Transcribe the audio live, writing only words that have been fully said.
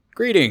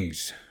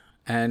Greetings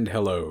and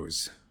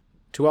hellos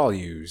to all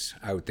yous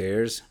out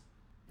there's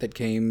that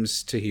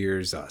cames to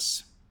hears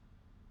us.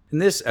 In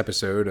this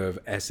episode of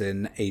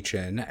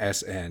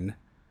SNHNSN,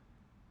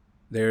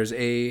 there's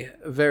a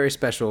very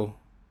special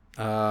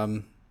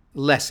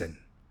lesson.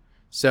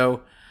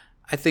 So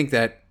I think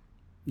that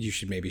you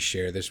should maybe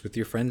share this with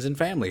your friends and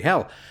family.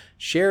 Hell,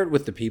 share it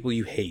with the people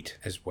you hate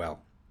as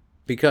well.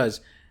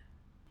 Because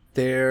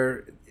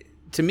there,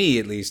 to me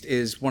at least,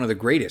 is one of the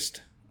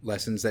greatest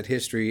lessons that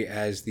history,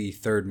 as the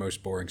third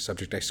most boring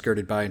subject I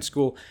skirted by in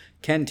school,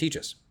 can teach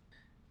us.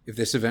 If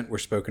this event were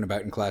spoken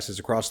about in classes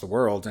across the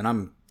world, and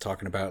I'm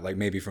talking about like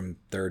maybe from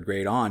third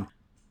grade on,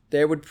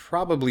 there would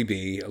probably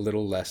be a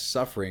little less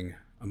suffering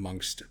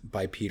amongst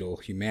bipedal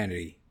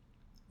humanity.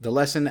 The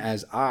lesson,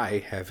 as I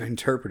have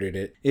interpreted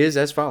it, is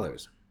as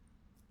follows.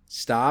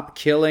 Stop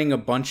killing a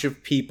bunch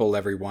of people,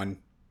 everyone.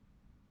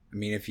 I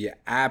mean, if you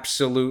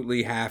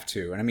absolutely have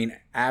to, and I mean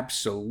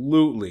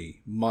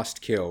absolutely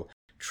must kill,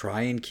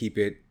 try and keep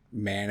it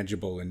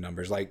manageable in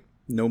numbers, like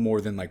no more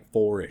than like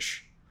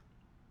 4-ish.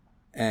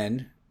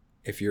 And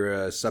if you're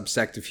a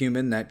subsect of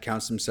human that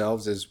counts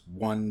themselves as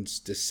ones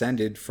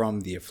descended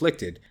from the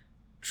afflicted,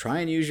 try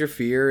and use your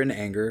fear and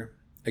anger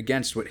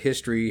against what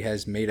history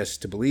has made us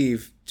to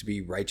believe to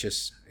be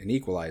righteous and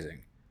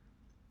equalizing.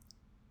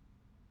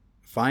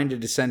 Find a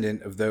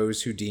descendant of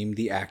those who deemed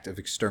the act of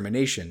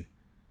extermination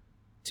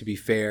to be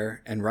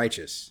fair and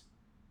righteous,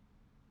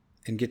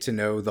 and get to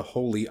know the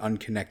wholly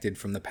unconnected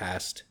from the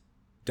past,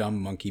 dumb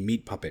monkey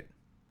meat puppet.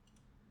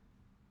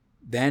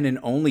 Then and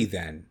only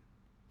then,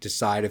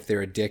 decide if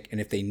they're a dick and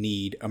if they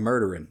need a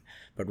murderin',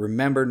 but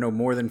remember no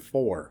more than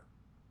 4.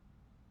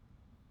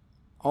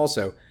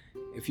 Also,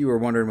 if you were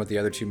wondering what the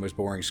other 2 most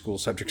boring school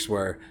subjects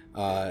were,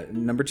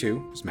 number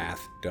 2 was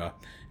math, duh,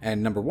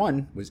 and number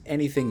 1 was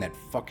anything that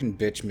fucking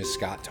bitch Miss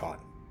Scott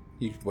taught.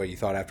 You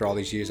thought after all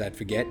these years I'd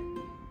forget?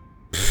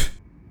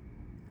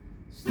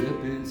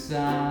 Slip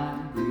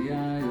inside the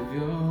eye of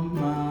your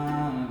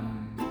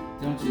mind.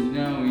 Don't you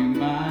know you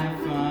might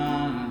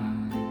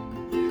find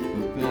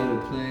a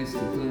better place to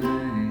play?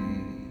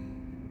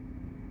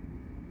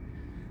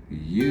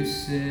 You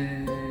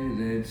said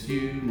that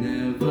you'd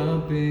never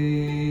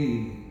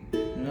be,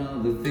 and all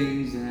the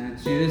things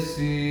that you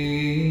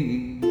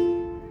see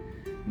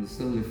will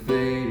slowly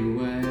fade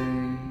away.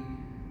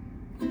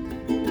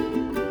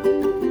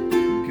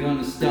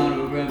 Gonna start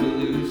a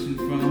revolution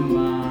from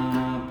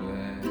my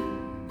bed,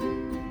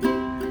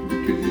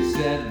 because you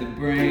said the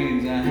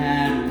brains I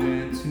had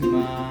went to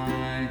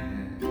my head.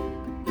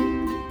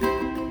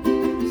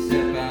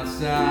 Step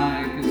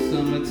outside, 'cause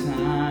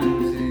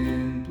summertime's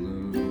in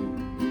bloom.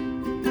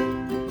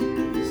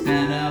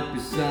 Stand up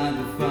beside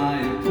the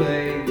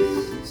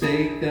fireplace,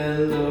 take that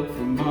look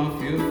from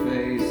off your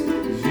face,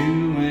 'cause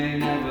you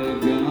ain't ever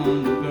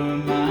gonna burn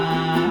my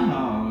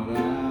heart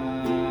out.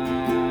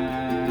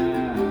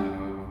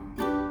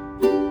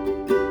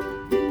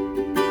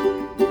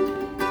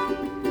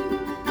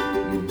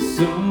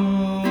 So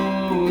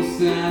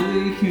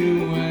Sally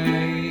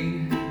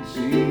Huey,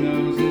 she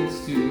knows it's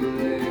too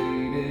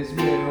late as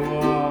we're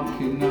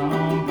walking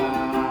on by.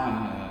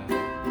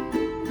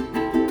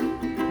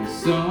 Her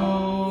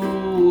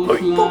soul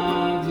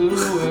flies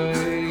away.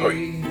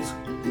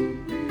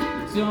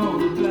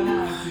 Don't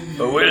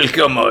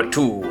Welcome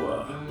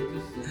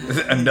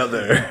to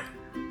another.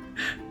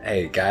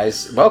 Hey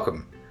guys,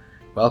 welcome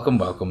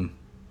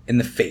in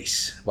the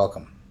face.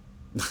 Welcome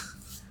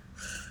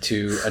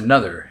to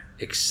another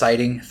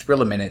exciting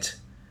Thrill-A-Minute.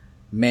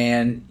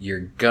 Man, you're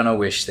gonna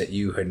wish that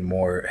you had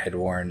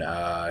worn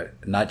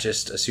not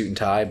just a suit and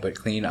tie, but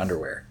clean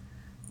underwear.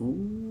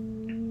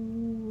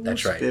 Ooh,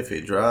 that's right.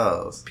 Spiffy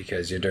draws.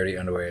 Because your dirty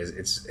underwear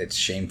it's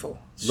shameful.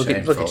 Look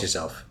at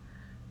yourself.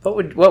 What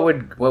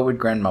would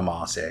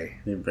Grandmama say?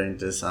 You bring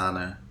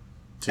dishonor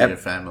to your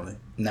family.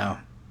 No.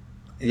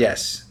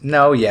 Yes.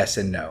 No, yes,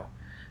 and no.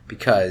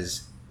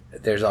 Because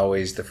there's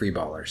always the free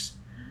ballers.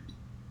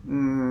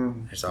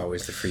 There's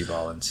always the free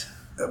ballins.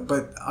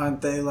 But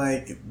aren't they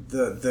like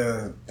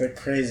the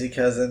crazy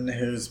cousin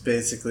who's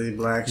basically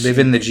black?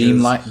 Living the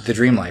dream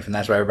life, and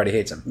that's why everybody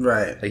hates him.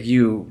 Right. Like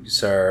you,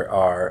 sir,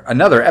 are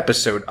another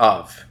episode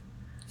of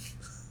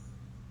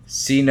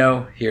See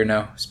No, Hear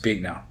No, Speak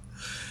No.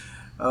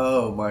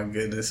 Oh my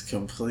goodness,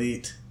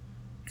 complete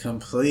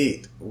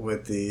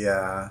with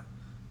the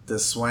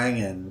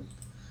swangin',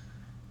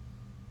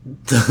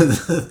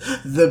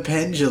 the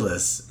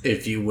pendulous,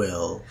 if you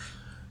will,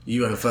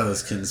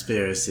 UFOs,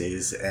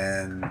 conspiracies,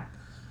 and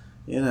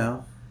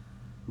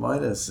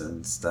Midas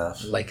and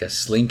stuff. Like a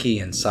slinky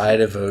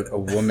inside of a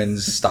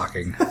woman's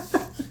stocking.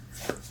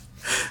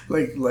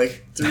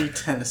 Like 3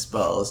 tennis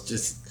balls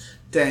just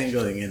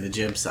dangling in the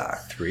gym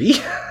sock.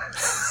 3?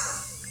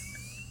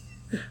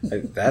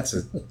 That's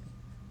a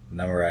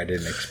number I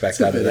didn't expect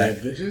out of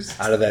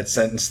that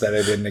sentence that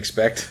I didn't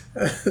expect.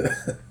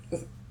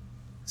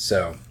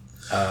 So,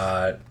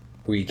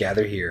 we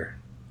gather here,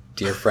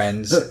 dear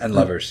friends and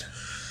lovers,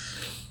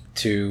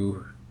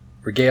 to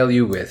regale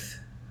you with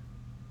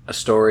a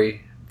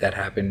story that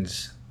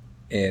happens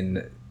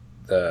in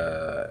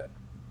the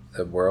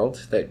the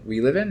world that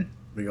we live in.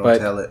 We But- gonna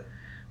tell it.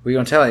 We're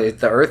going to tell you,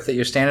 the earth that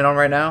you're standing on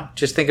right now,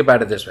 just think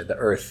about it this way. The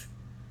earth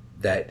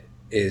that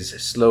is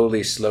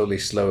slowly, slowly,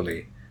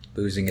 slowly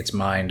losing its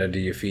mind under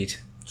your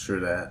feet True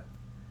that.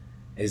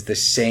 is the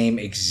same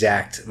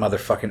exact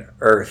motherfucking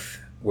earth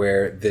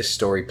where this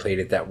story played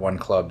at that one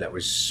club that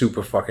was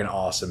super fucking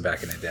awesome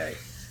back in the day.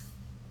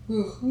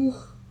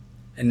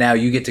 And now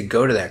you get to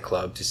go to that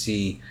club to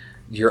see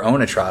your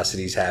own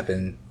atrocities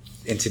happen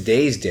in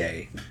today's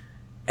day,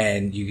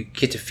 and you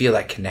get to feel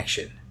that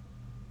connection.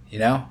 You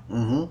know?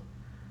 Mm-hmm.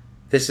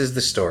 This is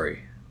the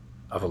story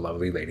of a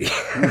lovely lady.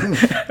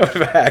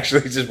 I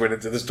actually just went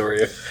into the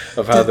story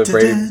of how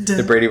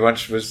the Brady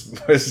Bunch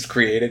was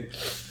created,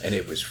 and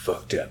it was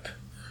fucked up.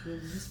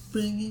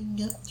 Bringing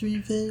up 3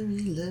 very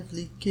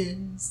lovely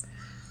girls.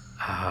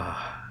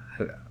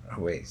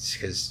 Wait,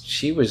 because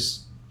she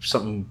was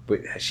something.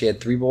 She had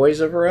 3 boys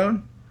of her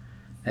own,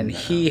 and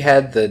he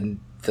had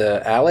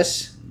the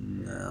Alice.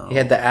 No. He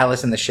had the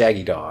Alice and the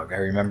Shaggy Dog. I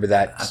remember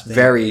that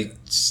very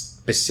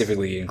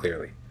specifically and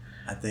clearly.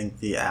 I think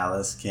the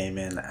Alice came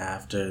in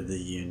after the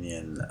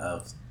union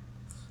of,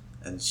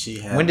 and she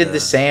had. When did the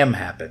Sam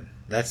happen?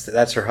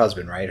 That's her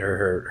husband, right?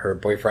 Her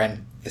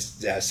boyfriend,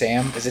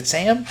 Sam. Is it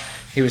Sam?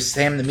 He was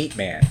Sam the Meat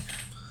Man,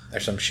 or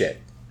some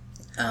shit.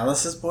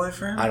 Alice's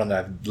boyfriend? I don't know.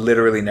 I've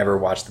literally never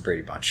watched the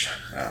Brady Bunch.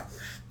 Oh.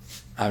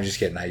 I'm just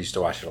kidding. I used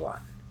to watch it a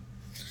lot.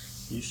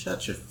 You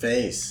shut your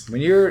face.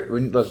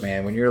 Look,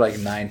 man, when you're like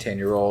 9,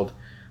 10-year-old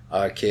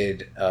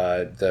kid,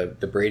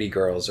 the Brady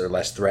girls are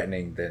less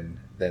threatening than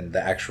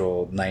the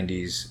actual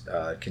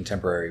 90s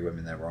contemporary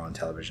women that were on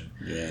television.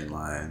 You ain't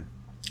lying.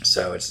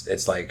 So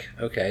it's like,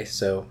 okay,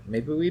 so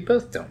maybe we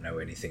both don't know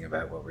anything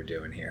about what we're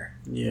doing here.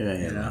 You ain't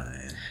You know?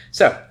 lying.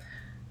 So,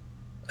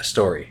 a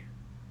story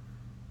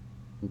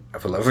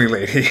of a lovely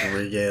lady.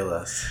 Regale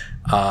us,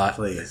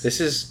 please. This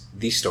is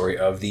the story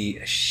of the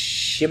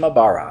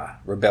Shimabara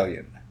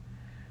Rebellion.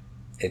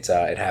 It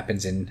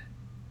happens in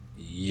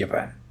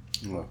Japan.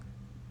 Well,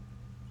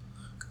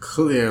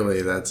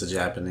 clearly, that's a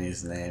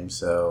Japanese name,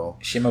 so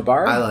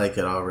Shimabara? I like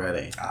it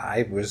already.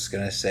 I was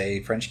going to say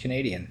French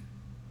Canadian.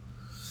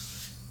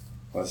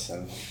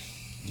 Listen,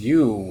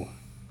 You.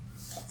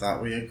 I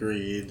thought we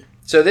agreed.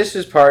 So this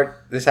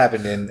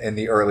happened in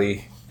the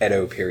early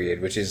Edo period,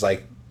 which is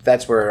like,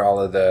 that's where all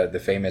of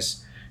the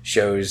famous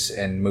shows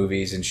and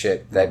movies and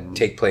shit that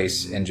take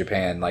place in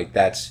Japan, like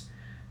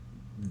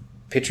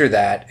picture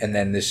that, and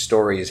then this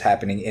story is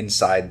happening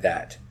inside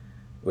that,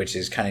 which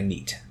is kind of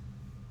neat.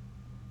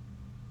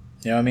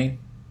 You know what I mean?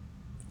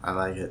 I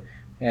like it.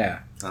 Yeah.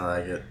 I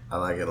like it. I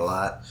like it a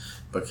lot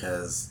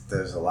because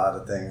there's a lot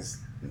of things,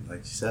 like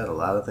you said, a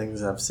lot of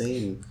things I've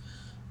seen,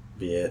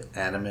 be it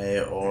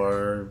anime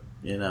or,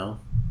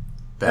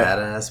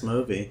 badass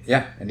movie,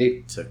 Yeah,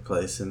 indeed. took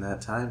place in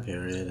that time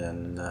period.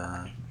 And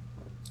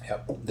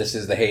Yep. This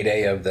is the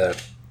heyday of the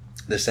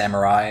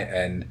samurai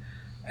and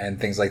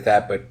things like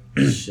that, but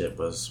shit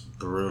was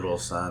brutal,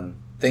 son.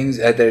 things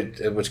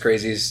what's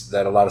crazy is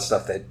that a lot of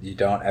stuff that you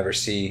don't ever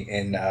see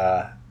in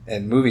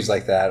movies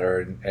like that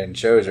or in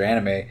shows or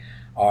anime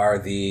are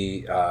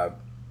the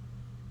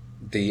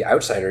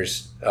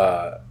outsiders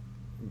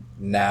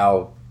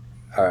now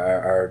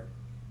are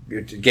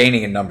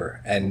gaining in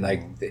number, and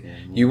like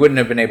you wouldn't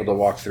have been able to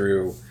walk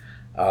through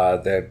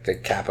the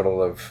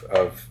capital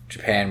of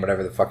Japan,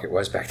 whatever the fuck it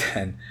was back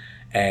then,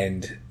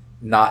 and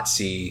not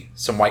see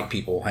some white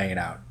people hanging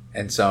out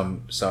and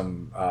some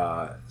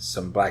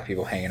black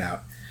people hanging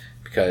out,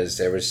 because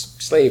there was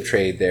slave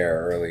trade there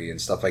early and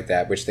stuff like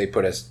that, which they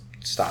put a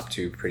stop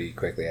to pretty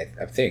quickly.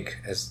 I think,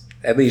 as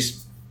at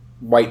least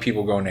white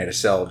people going there to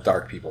sell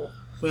dark people.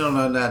 We don't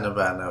know nothing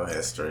about no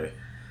history.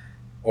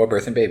 Or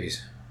birth and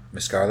babies,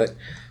 Miss Scarlet.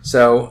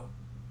 So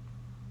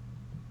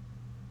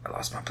I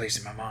lost my place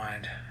in my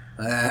mind.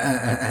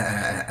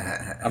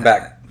 I'm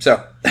back.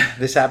 So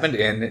this happened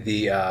in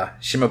the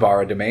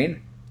Shimabara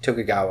domain,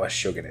 Tokugawa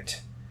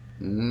shogunate.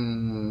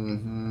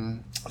 Mm-hmm.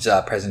 It's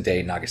present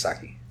day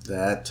Nagasaki.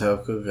 That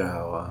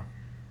Tokugawa.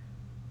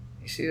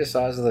 You see the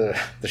size of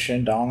the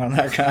shindong on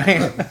that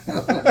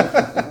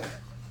guy?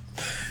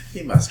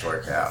 He must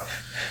work out.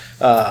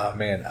 Oh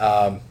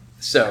man.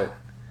 So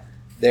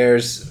there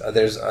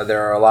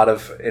are a lot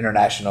of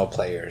international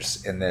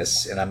players in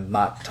this, and I'm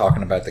not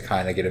talking about the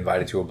kind that get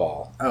invited to a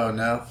ball. Oh,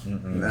 no?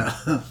 Mm-mm.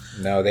 No.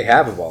 No, they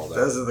have a ball though.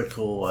 Those are the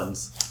cool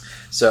ones.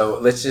 So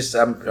let's just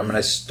I'm going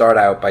to start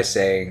out by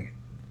saying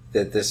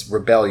that this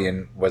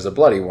rebellion was a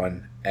bloody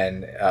one,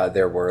 and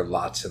there were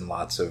lots and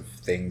lots of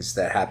things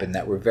that happened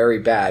that were very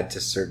bad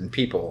to certain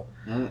people.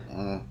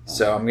 Mm-mm.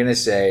 So I'm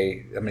just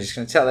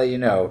going to tell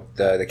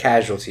that the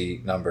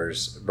casualty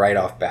numbers right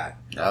off bat.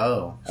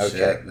 Oh, Okay,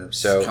 shit. It's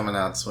so- coming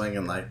out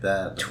swinging like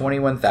that.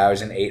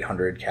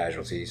 21,800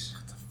 casualties.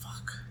 What the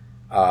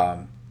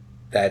fuck?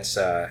 That's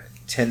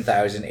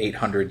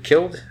 10,800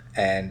 killed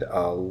and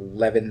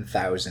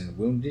 11,000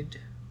 wounded.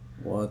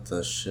 What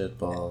the shit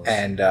balls?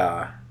 And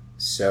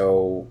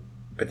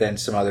but then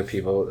some other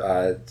people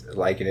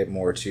liken it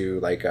more to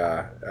like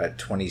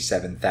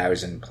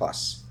 27,000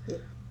 plus.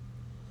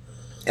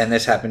 And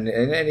this happened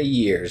in a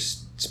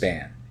year's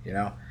span. you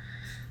know?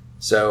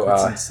 So,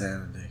 That's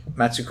insanity.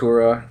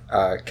 Matsukura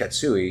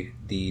Katsui,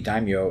 the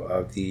daimyo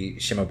of the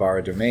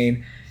Shimabara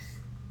domain,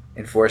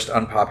 enforced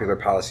unpopular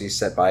policies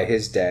set by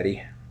his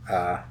daddy,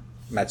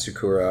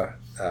 Matsukura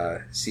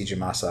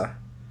Sejimasa.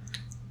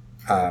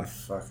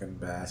 Fucking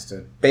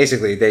bastard.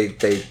 Basically, they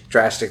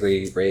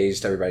drastically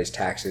raised everybody's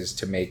taxes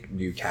to make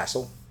new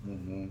castle.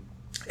 Mm-hmm.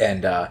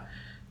 And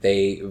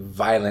they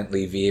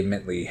violently,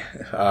 vehemently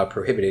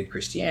prohibited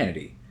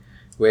Christianity,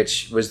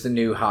 which was the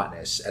new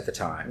hotness at the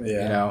time.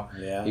 Yeah, you know,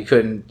 yeah. you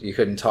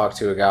couldn't talk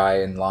to a guy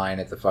in line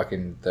at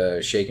the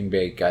shake and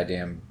bake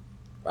goddamn.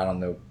 I don't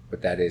know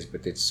what that is,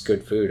 but it's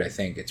good food. I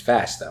think it's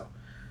fast though.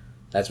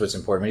 That's what's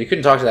important. But you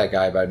couldn't talk to that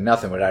guy about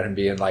nothing without him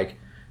being like,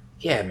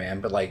 "Yeah,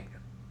 man," but like,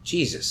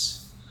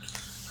 Jesus.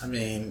 I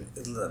mean,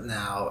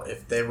 now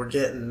if they were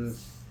getting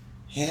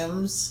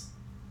hymns,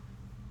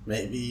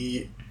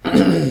 maybe,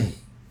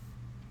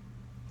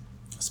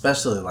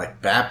 especially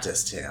like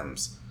Baptist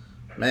hymns,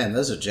 man,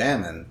 those are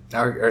jamming.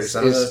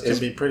 Some of those can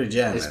be pretty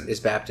jamming. Is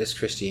Baptist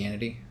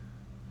Christianity,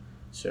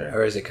 Sure.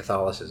 or is it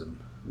Catholicism?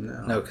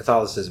 No. No,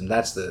 Catholicism.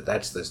 That's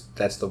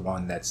the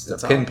one that's the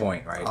It's all-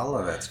 pinpoint, right? All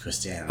of that's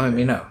Christianity. I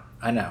mean, no,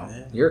 I know.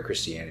 Yeah. You're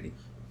Christianity.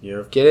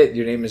 You're Get it?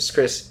 Your name is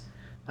Chris.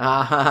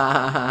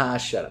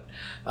 Shut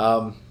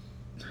up.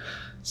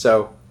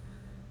 So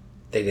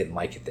they didn't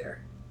like it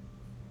there.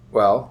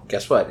 Well,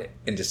 guess what?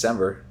 In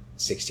December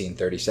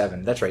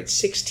 1637, that's right,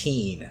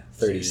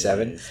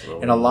 1637,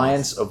 Jeez, an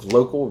alliance of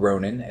local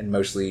Ronin and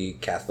mostly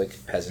Catholic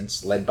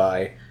peasants led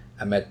by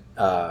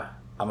Amakusa,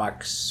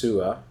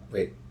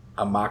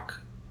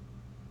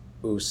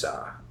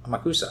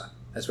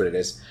 that's what it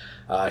is.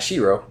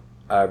 Shiro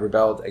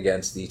rebelled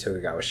against the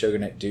Tokugawa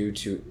shogunate due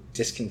to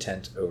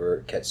discontent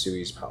over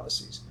Katsui's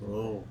policies.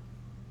 Oh.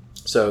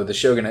 So the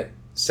shogunate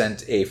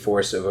sent a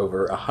force of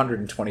over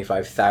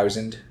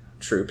 125,000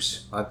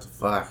 troops. What the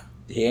fuck?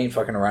 He ain't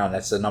fucking around.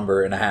 That's a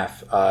number and a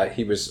half.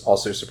 He was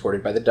also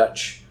supported by the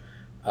Dutch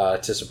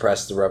to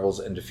suppress the rebels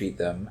and defeat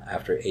them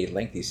after a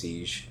lengthy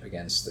siege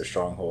against their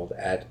stronghold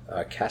at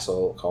a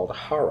castle called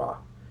Hara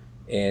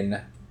in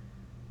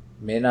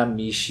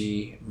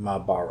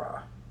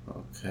Minamishimabara.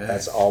 Okay.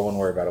 That's all one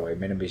word, by the way.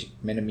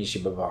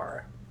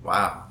 Minamishimabara.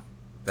 Wow.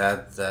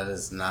 That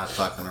is not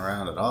fucking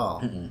around at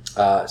all.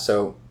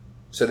 So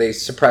they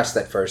suppressed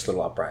that first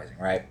little uprising,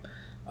 right?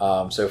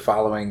 So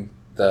following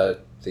the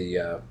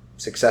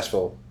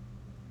successful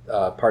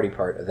party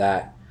part of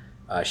that,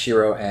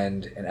 Shiro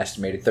and an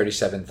estimated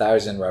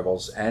 37,000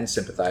 rebels and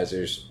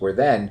sympathizers were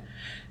then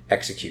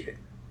executed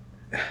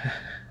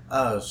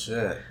Oh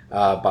shit.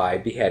 by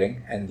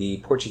beheading, and the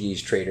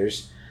Portuguese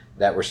traders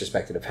that were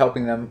suspected of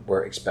helping them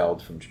were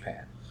expelled from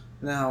Japan.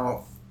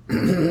 Now,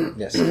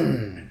 Yes.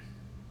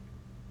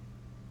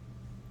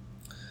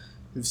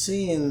 we've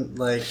seen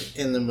like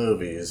in the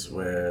movies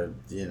where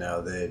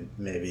they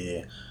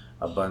maybe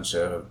a bunch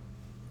of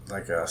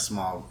like a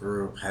small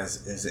group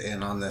is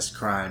in on this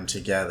crime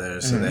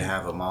together, so they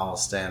have them all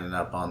standing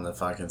up on the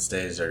fucking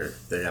stage. They're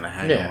gonna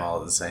hang them all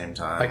at the same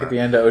time, Like at the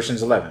end of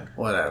Ocean's 11.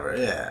 whatever.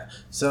 Yeah.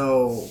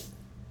 So,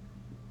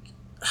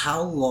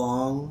 how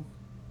long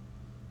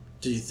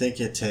do you think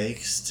it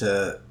takes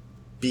to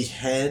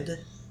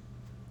behead?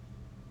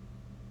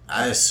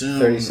 I assume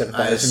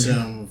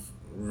 37,000.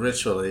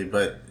 Ritually,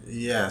 but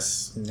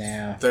yes,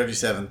 Nah.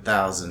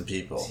 37,000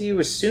 people. See, you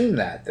assume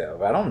that,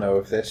 though. I don't know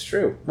if that's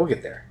true. We'll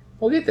get there.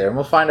 And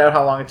we'll find out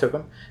how long it took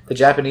them. The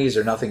Japanese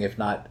are nothing if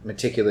not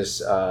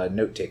meticulous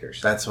note takers.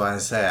 That's why I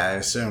say I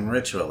assume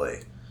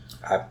ritually.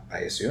 I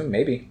assume,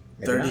 maybe.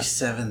 Maybe not.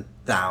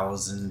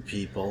 37,000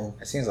 people.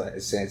 It seems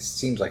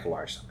like a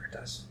large number. It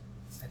does.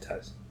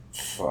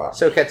 Fuck.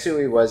 So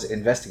Katsui was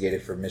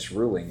investigated for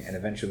misruling and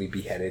eventually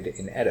beheaded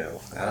in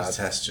Edo, Gotta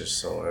test your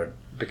sword.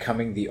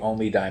 becoming the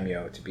only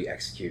daimyo to be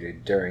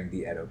executed during the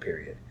Edo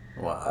period.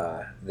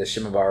 Wow. The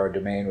Shimabara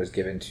domain was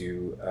given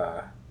to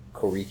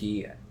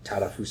Koriki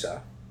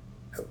Tadafusa.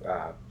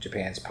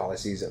 Japan's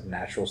policies of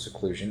natural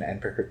seclusion and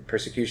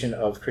persecution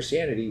of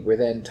Christianity were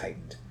then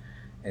tightened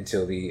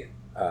until the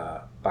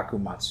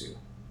Bakumatsu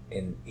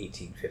in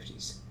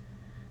 1850s.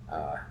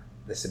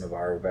 The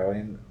Shimabara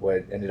Rebellion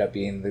ended up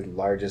being the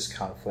largest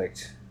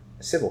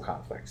civil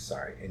conflict,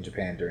 in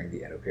Japan during the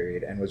Edo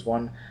period, and was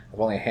one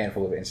of only a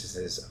handful of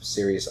instances of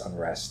serious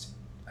unrest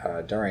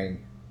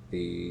during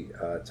the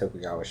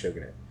Tokugawa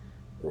shogunate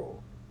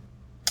rule.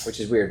 Which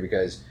is weird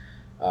because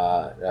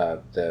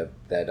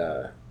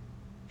that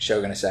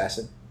Shogun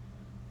Assassin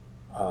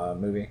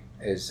movie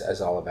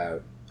is all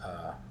about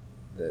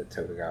the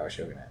Tokugawa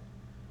shogunate.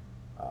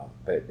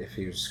 But if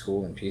he was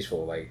cool and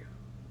peaceful, like,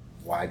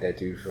 why'd that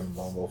dude from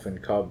Lone Wolf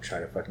and Cub try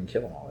to fucking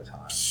kill him all the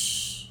time?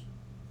 That's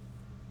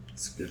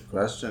a good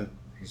question.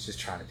 He's just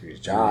trying to do his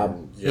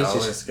job. You He's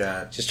always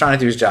got just trying to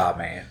do his job,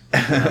 man.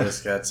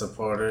 always got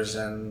supporters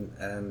and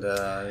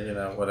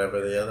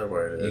whatever the other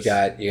word is. You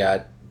got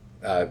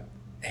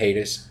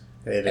haters.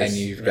 Haters. And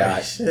you've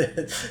got,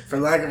 for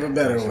lack of a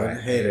better That's one, right.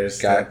 haters.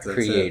 You've got That's it.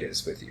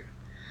 creators with you.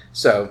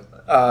 So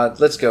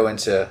let's go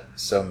into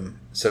some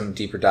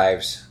deeper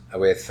dives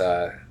with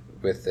the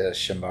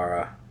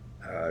Shimabara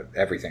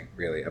everything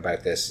really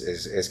about this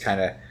is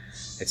kind of,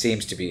 it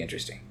seems to be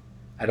interesting.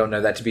 I don't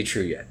know that to be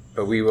true yet,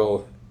 but we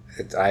will.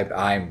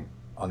 I'm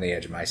on the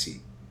edge of my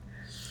seat.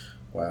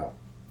 Well,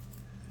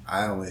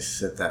 I only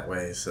sit that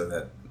way so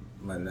that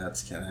my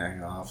nuts can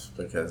hang off,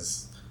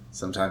 because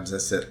sometimes I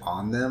sit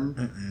on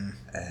them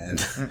and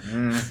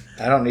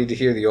I don't need to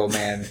hear the old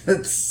man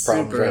it's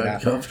problems super right now.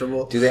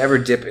 uncomfortable. Do they ever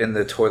dip in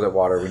the toilet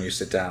water when you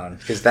sit down?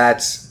 Because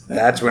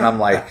that's when I'm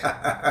like,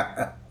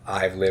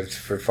 I've lived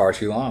for far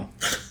too long,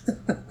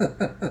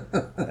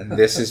 and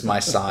this is my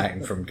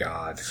sign from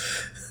God.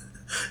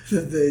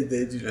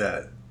 They do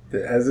that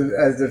as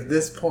of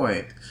this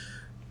point.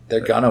 They're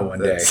gonna one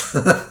day.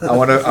 I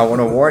want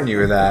to warn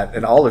you of that,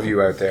 and all of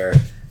you out there.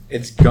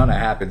 It's gonna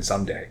happen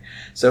someday.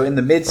 So in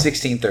the mid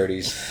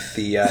 1630s,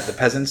 the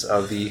peasants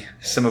of the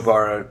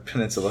Shimabara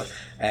Peninsula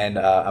and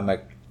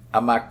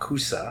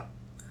Amakusa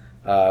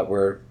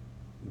were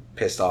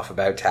pissed off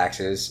about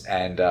taxes,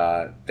 and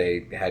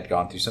they had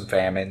gone through some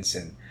famines,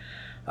 and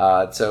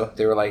so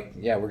they were like,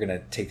 "Yeah, we're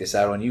gonna take this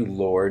out on you,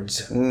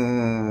 lords."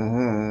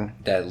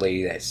 Mm-hmm. That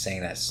lady that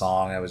sang that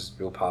song that was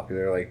real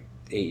popular like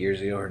 8 years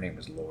ago, her name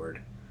was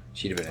Lord.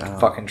 She'd have been in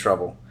fucking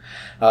trouble.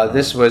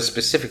 This was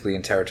specifically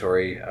in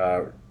territory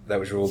that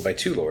was ruled by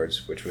two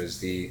lords, which was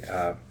the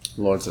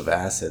Lords of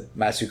Acid.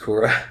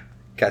 Matsukura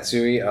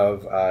Katsui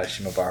of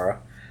Shimabara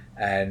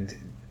and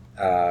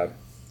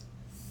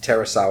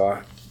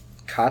Terasawa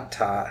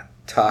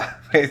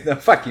wait, no,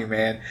 fuck you,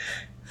 man.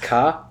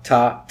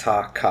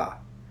 Katataka.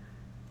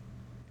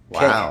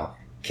 Wow.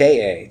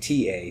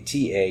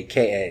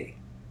 Katataka.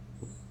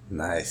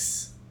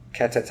 Nice.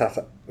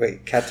 Katataka.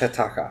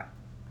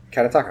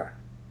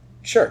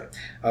 Sure.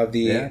 Of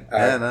the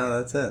no,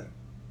 that's it.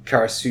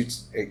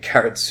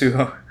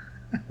 Karatsuo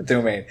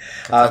domain.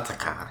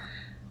 Kataka.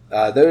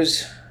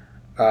 Those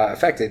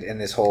affected in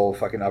this whole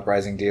fucking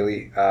uprising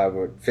daily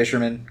were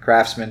fishermen,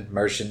 craftsmen,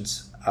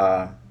 merchants,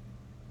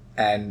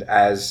 and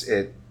as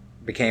it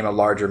became a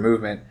larger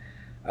movement,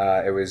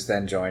 it was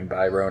then joined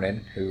by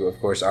Ronin, who of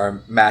course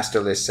are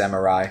masterless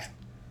samurai.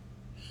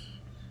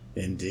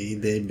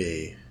 Indeed they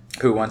be.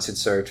 Who once had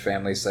served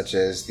families such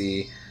as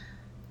the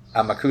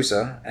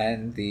Amakusa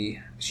and the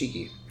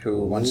Shiki,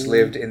 who once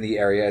lived in the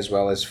area, as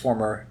well as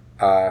former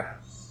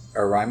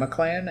Arima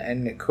clan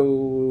and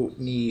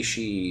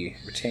Konishi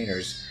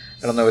retainers.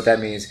 I don't know what that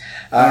means.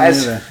 I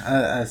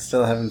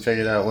still haven't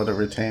figured out what a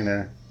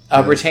retainer.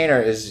 A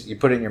retainer is you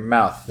put it in your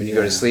mouth when you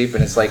go to sleep,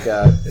 and it's like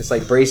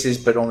braces,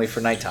 but only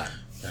for nighttime.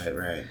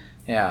 Right.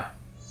 Yeah.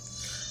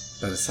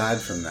 But aside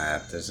from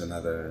that, there's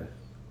another.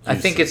 I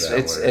think it's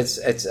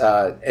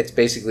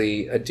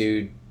basically a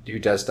dude who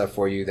does stuff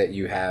for you that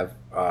you have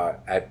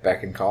at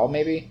beck and call,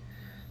 maybe.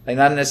 Like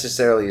not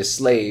necessarily a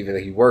slave,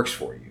 like he works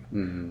for you.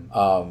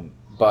 Mm-hmm.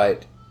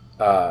 But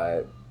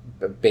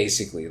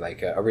basically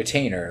like a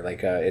retainer,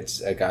 like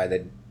it's a guy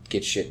that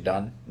gets shit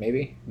done,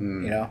 maybe.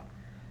 Mm. You know,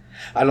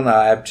 I don't know.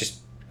 I'm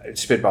just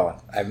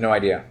spitballing. I have no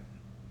idea.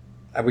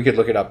 We could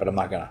look it up, but I'm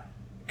not gonna,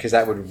 because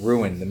that would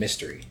ruin the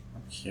mystery.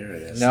 I'm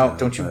curious. No,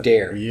 don't you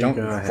dare! Don't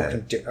go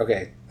ahead.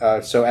 Okay.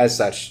 So as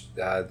such,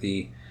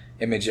 the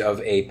image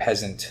of a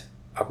peasant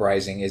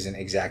uprising isn't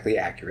exactly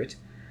accurate,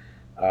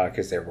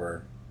 because there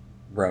were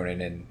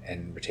Ronin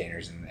and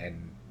retainers,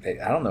 and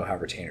I don't know how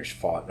retainers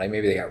fought. Like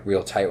maybe they got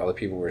real tight while the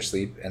people were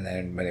asleep, and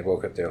then when they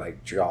woke up, their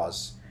like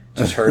jaws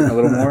just hurting a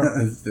little more.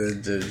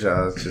 the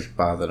jaws just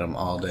bothered them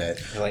all day.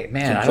 They're like,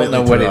 man, Completely I don't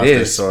know what threw it off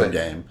their is. sword But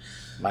game.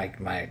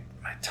 my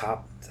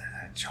top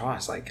jaw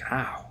is like,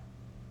 ow.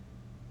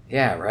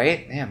 Yeah,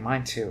 right. Yeah,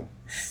 mine too.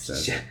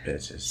 Sons of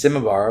bitches.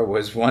 Shimabara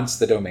was once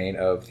the domain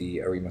of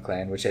the Arima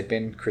clan, which had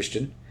been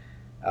Christian.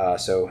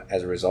 So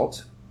as a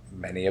result,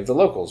 many of the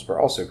locals were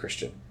also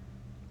Christian.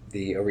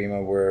 The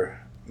Arima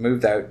were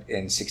moved out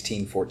in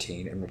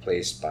 1614 and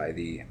replaced by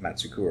the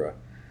Matsukura.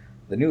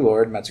 The new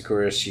lord,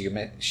 Matsukura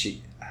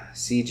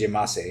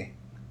Shijimase,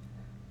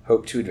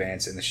 hoped to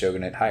advance in the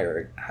shogunate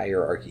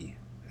hierarchy.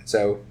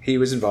 So he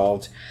was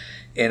involved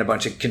in a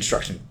bunch of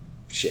construction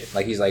shit.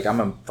 Like he's like, I'm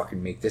gonna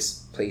fucking make this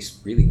place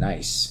really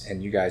nice,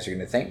 and you guys are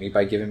gonna thank me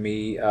by giving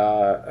me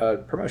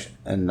a promotion.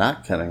 And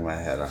not cutting my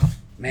head off.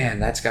 Man,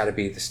 that's got to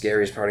be the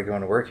scariest part of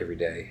going to work every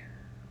day.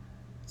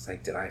 It's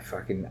like, I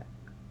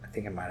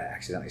think I might have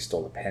accidentally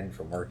stole a pen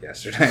from work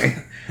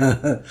yesterday.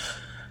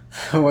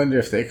 I wonder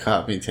if they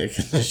caught me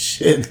taking a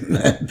shit in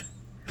that.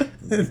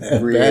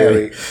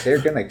 Really, they're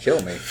gonna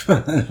kill me.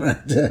 Bag.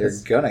 They're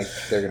gonna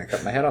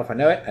cut my head off. I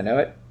know it.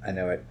 And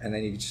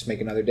then you just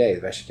make another day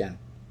the best you can.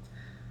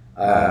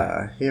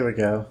 Here we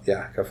go.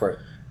 Yeah, go for it.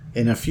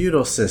 In a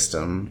feudal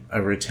system,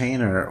 a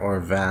retainer or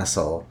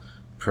vassal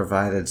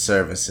provided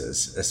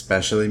services,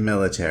 especially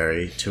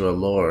military, to a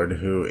lord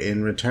who,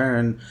 in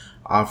return,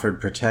 offered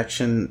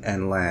protection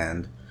and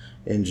land.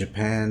 In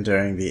Japan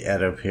during the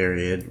Edo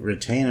period,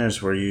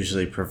 retainers were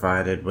usually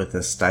provided with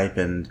a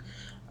stipend,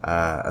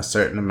 a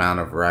certain amount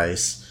of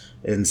rice,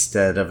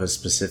 instead of a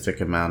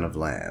specific amount of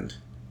land.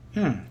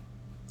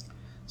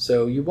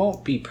 So you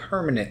won't be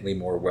permanently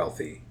more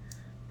wealthy,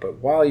 but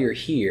while you're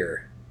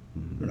here,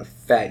 I'm gonna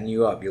fatten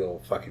you up, you little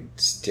fucking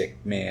stick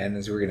man,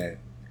 as we're gonna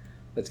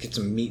Let's get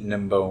some meat in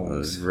them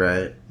bones.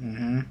 Right.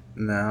 Mm-hmm.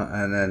 No,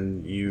 and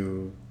then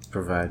you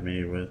provide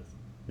me with,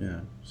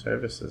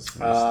 services. and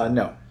stuff.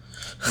 No.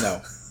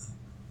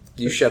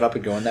 You shut up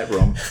and go in that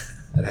room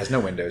that has no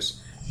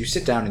windows. You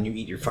sit down and you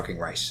eat your fucking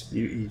rice.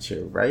 You eat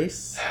your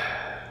rice.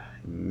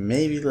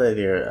 Maybe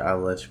later I'll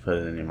let you put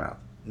it in your mouth.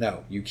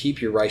 No, you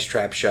keep your rice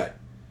trap shut.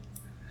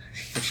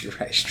 Your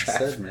rice I trap.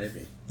 said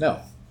maybe.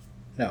 No,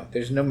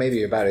 there's no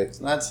maybe about it.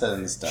 It's not set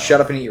in stone.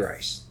 Shut up and eat your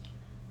rice.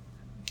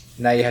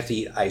 Now you have to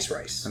eat ice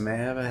rice. I may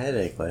have a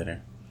headache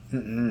later.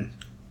 Mm-mm.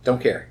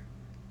 Don't care.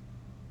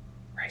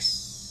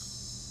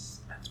 Rice.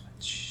 Not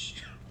much.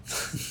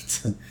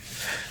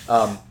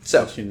 So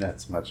Don't you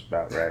nuts much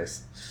about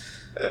rice.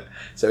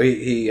 So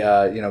he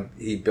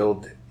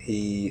built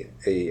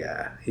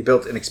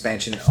an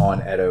expansion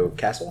on Edo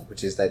Castle,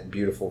 which is that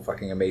beautiful,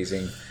 fucking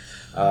amazing,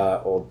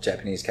 old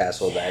Japanese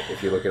castle that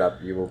if you look it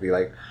up, you will be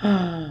like,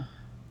 It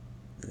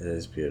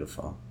is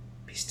beautiful.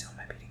 be still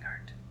my beating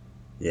heart.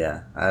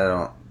 Yeah, I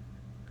don't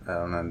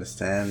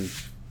understand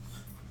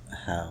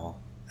how.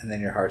 And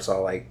then your heart's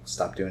all like,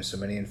 stop doing so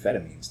many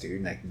amphetamines, dude,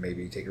 and I can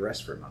maybe take a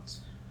rest for a month.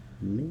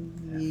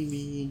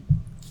 Maybe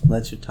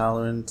let your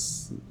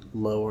tolerance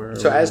lower.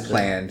 So as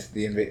planned,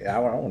 I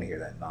don't want to hear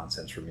that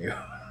nonsense from you.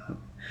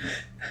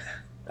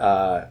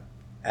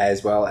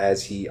 As well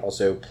as he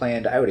also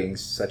planned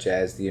outings such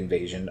as the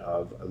invasion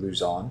of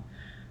Luzon,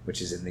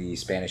 which is in the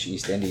Spanish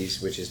East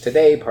Indies, which is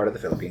today part of the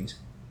Philippines.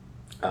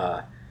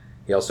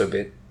 He also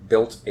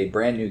built a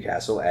brand new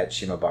castle at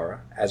Shimabara.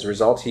 As a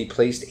result, he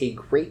placed a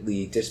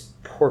greatly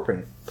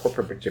disproportionate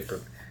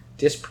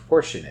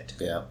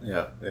Yeah.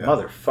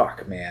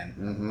 motherfuck,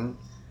 man.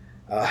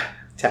 Mm-hmm.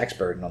 Tax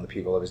burden on the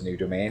people of his new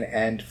domain,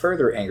 and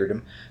further angered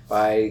him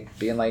by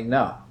being like,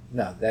 no,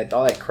 that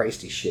all that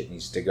Christy shit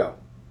needs to go.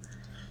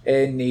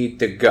 It need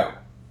to go.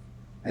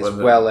 As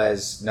well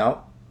as,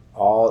 no,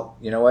 all,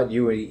 you know what,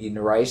 you eating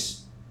the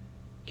rice,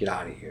 get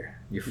out of here.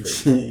 You're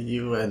free.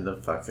 You and the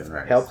fucking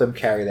rice. Help them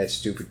carry that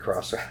stupid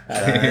cross out of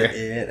Cut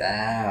here. it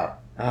out.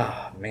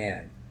 Oh,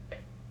 man.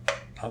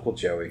 Uncle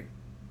Joey.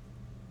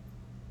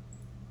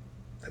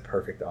 The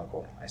perfect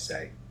uncle, I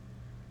say.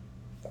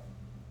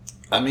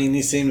 I mean,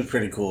 he seems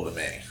pretty cool to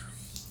me.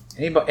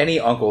 Any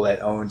uncle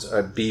that owns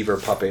a beaver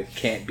puppet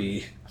can't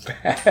be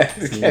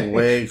bad.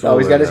 Way He's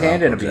always cooler got his than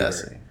hand in a Uncle beaver.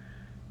 Jesse.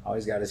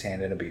 Always got his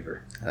hand in a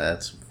beaver.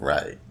 That's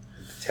right.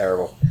 It's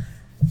terrible.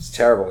 It's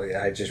terrible.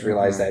 I just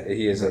realized that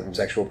he is a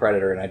sexual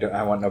predator, and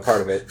I want no part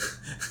of it.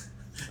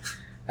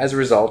 As a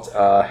result,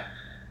 I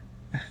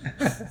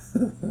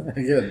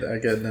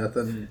got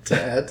nothing to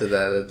add to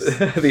that. It's,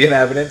 the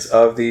inhabitants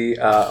of the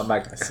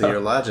I see your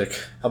logic.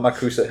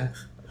 Amakusa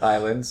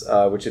Islands,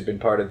 which had been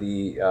part of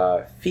the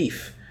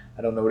fief.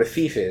 I don't know what a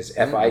fief is.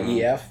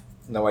 FIEF?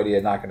 No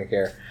idea. Not going to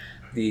care.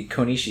 The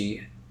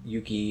Konishi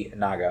Yuki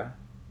Naga.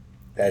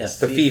 That's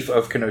the fief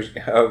of Konishi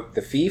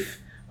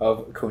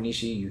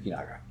Yuki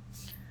Naga.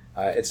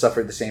 It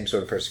suffered the same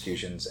sort of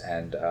persecutions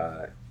and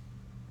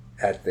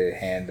at the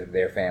hand of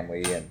their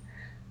family, and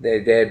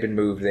they had been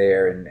moved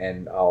there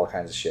and all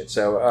kinds of shit.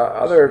 So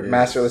other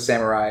masterless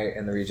samurai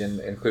in the region,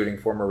 including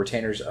former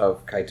retainers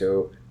of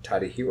Kaito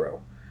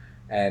Tadahiro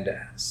and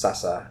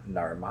Sasa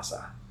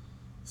Narimasa.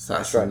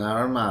 Sasa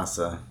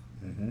Narimasa.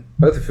 Mm-hmm.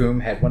 Both of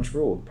whom had once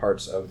ruled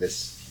parts of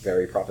this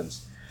very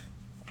province.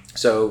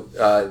 So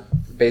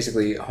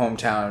basically,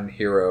 hometown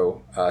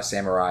hero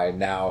samurai,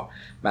 now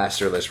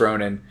masterless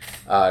Ronin,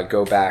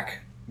 go back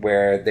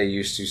where they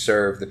used to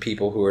serve the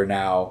people who are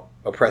now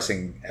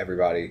oppressing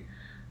everybody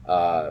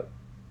to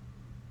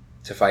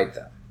fight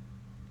them.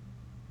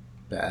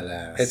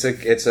 Badass.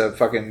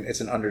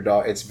 It's an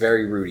underdog. It's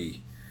very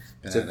Rudy.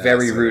 It's a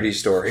very Rudy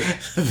story.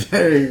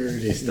 Very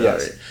Rudy story.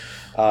 Yes.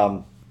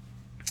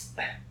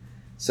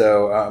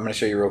 So I'm going to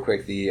show you real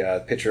quick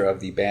the picture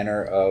of the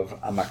banner of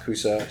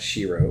Amakusa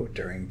Shiro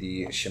during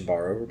the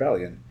Shimbaro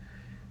Rebellion,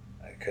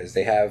 because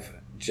they have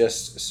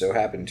just so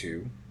happened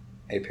to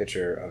a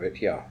picture of it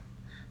here.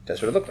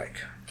 That's what it looked like.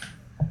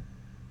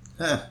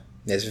 Huh.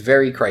 It's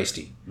very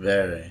Christy.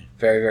 Very.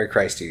 Very, very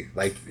Christy.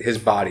 Like his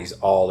body's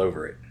all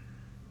over it.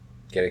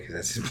 Get it? Because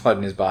that's his blood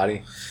in his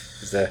body.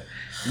 It's the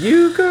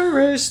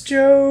Eucharist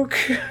joke.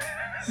 Here.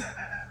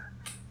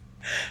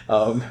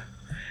 A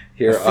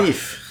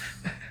thief.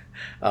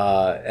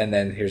 And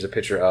then here's a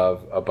picture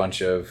of a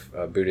bunch of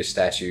Buddhist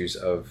statues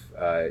of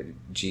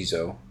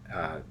Jizo,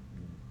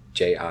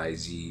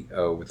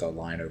 Jizo with a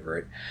line over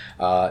it.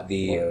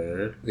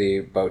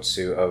 The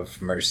Botsu of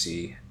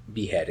Mercy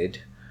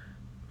beheaded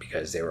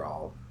because they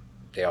all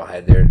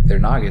had their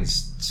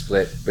noggins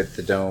split with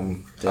the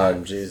dome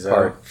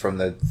part from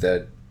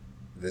the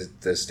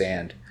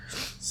stand.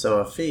 So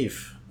a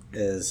fief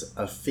is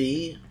a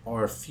fee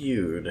or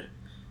feud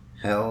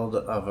held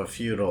of a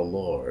feudal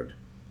lord.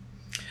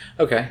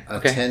 Okay. A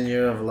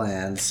tenure of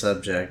land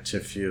subject to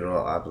feudal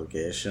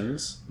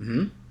obligations,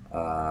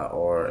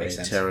 or Makes a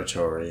sense.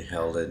 territory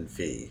held in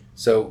fee.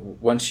 So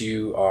once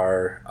you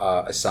are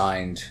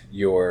assigned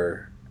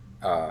your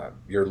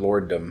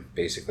lorddom,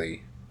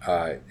 basically,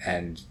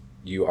 and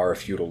you are a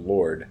feudal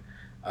lord,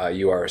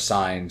 you are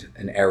assigned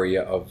an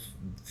area of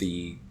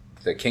the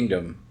the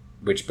kingdom,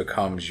 which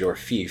becomes your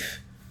fief,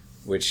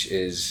 which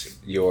is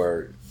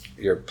your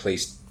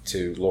place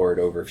to lord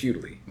over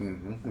feudally.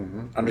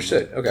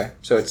 Understood. Okay,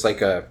 so it's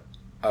like a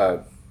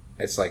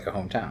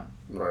hometown.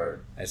 Right.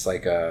 It's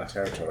like a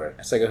Territory.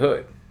 It's like a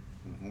hood.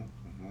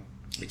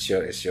 It's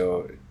your.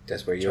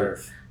 That's where your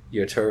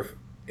turf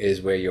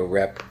is where your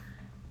rep.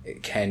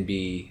 It can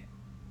be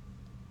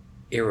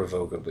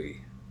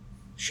irrevocably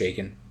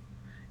shaken.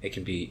 It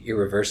can be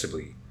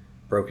irreversibly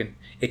broken.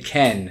 It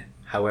can,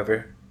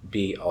 however,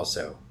 be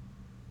also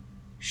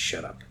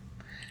shut up.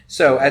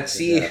 So at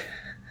sea,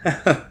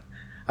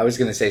 I was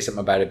going to say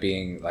something about it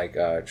being like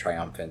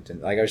triumphant,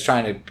 and like I was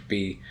trying to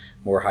be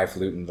more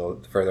highfalutin the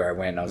further I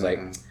went. And I was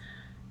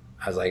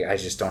like, I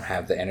just don't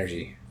have the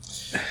energy.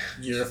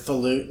 Your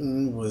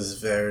falutin was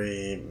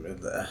very.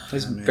 It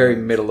was very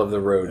middle of the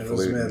road. It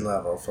was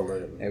mid-level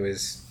falutin. It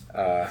was.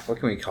 What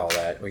can we call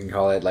that? We can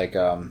call it like.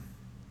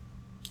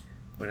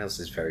 What else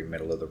is very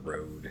middle of the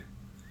road?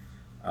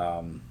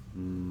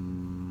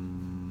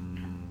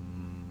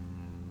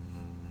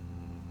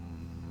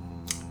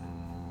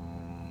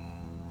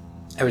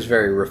 It was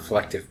very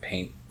reflective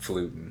paint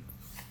falutin.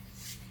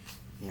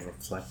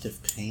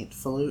 Reflective paint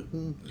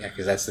falutin? Yeah,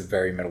 because that's the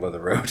very middle of the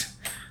road.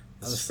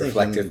 Reflective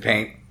thinking,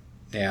 paint.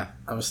 Yeah.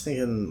 I was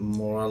thinking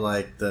more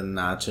like the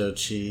nacho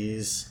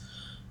cheese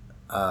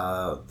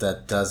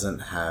that doesn't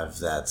have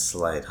that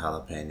slight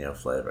jalapeno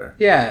flavor.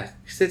 Yeah,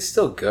 because it's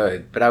still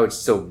good, but I would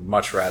still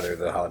much rather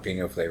the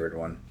jalapeno flavored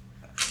one.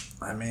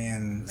 I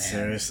mean,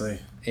 seriously.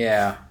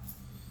 Yeah.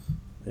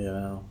 You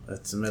know,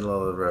 it's the middle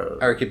of the road.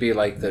 Or it could be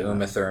like the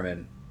Uma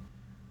Thurman.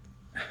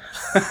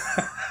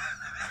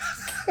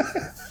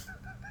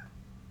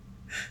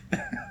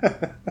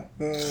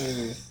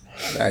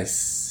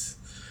 Nice.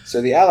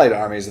 So the allied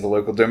armies of the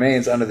local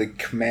domains under the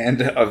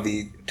command of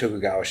the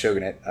Tokugawa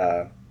shogunate,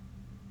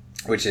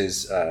 which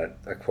is,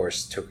 of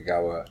course,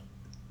 Tokugawa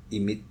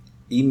this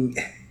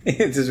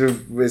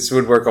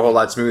would work a whole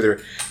lot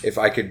smoother if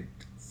I could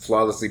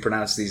flawlessly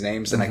pronounce these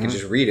names and I could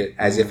just read it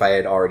as if I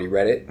had already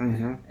read it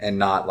and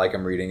not like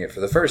I'm reading it for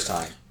the first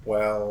time.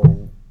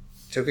 Well,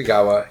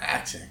 Tokugawa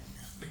acting.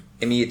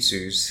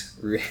 Iemitsu's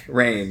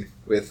reign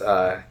with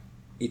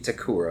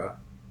Itakura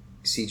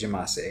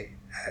Sijimase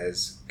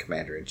as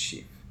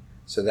commander-in-chief.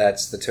 So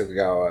that's the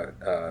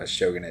Tokugawa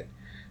shogunate,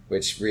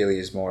 which really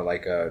is more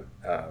like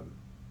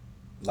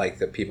like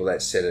the people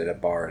that sit at a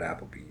bar at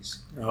Applebee's.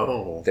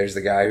 Oh. There's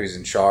the guy who's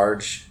in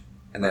charge,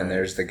 and then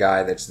there's the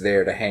guy that's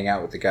there to hang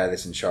out with the guy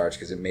that's in charge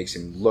because it makes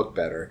him look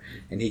better.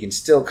 And he can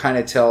still kind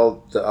of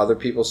tell the other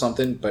people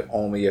something, but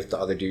only if the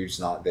other dude's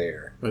not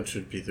there. Which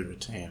would be the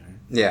retainer.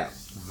 Yeah.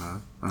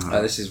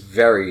 This is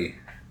very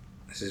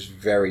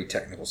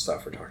technical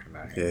stuff we're talking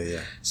about here.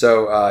 Yeah.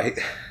 So,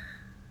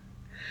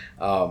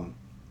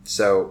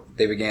 so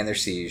they began their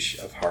siege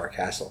of Hara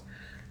Castle.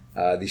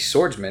 The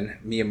swordsman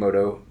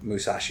Miyamoto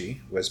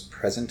Musashi was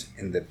present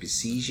in the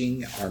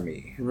besieging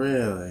army.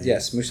 Really?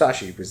 Yes,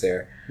 Musashi was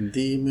there.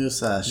 The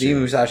Musashi. The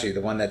Musashi,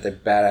 the one that the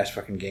badass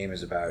fucking game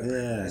is about.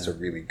 Yeah. It's a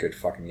really good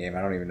fucking game.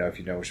 I don't even know if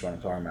you know which one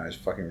I'm talking about. It's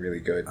fucking really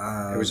good.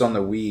 It was on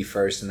the Wii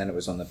first, and then it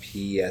was on the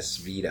PS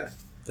Vita.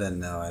 Then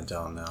no, I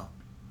don't know.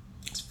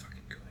 It's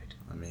fucking good.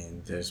 I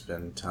mean, there's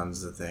been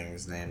tons of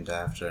things named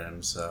after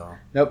him, so...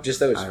 Nope, just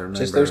those. I remember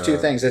Just those two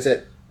things. That's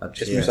it. A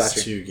Just PS2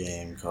 Musashi.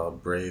 game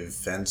called Brave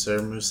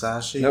Fencer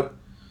Musashi. Nope.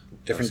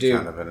 Different That was dude.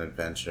 kind of an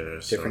adventure.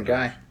 Different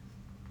guy.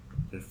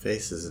 Your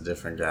face is a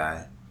different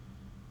guy.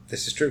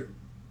 This is true.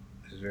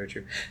 This is very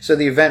true. So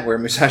the event where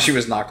Musashi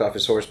was knocked off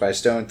his horse by a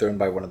stone thrown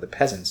by one of the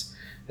peasants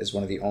is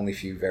one of the only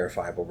few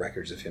verifiable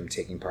records of him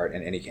taking part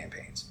in any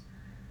campaigns.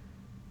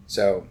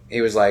 So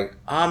he was like,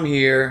 I'm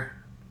here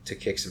to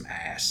kick some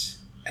ass.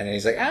 And then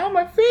he's like, ow,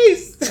 my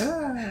face!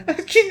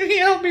 Can you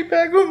help me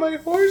back on my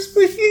horse,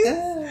 please?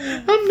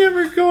 I'm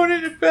never going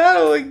into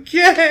battle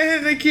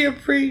again. I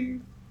can't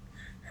breathe.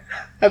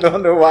 I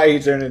don't know why he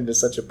turned into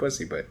such a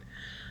pussy, but...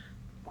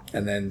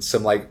 And then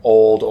some, like,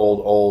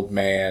 old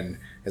man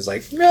is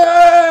like,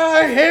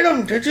 I hate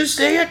him. Did you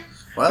see it?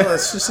 Well,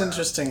 it's just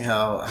interesting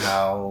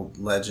how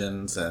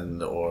legends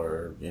and,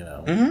 or, you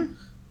know,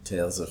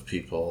 tales of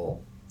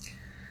people...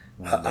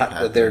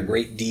 their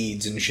great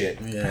deeds and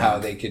shit. Yeah. How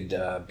they could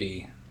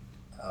be...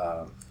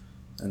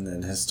 and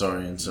then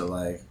historians are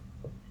like,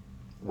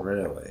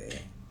 really?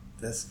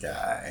 This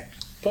guy?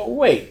 But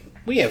wait,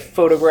 we have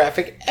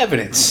photographic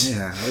evidence.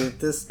 Yeah,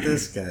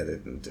 this guy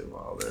didn't do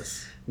all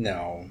this.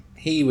 No,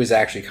 he was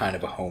actually kind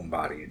of a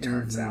homebody, it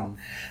turns out.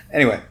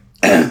 Anyway,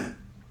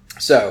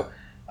 so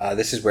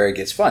this is where it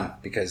gets fun,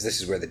 because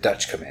this is where the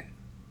Dutch come in.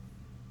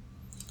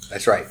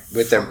 That's right,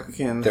 with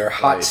their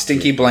hot,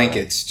 stinky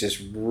blankets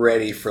just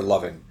ready for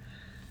loving.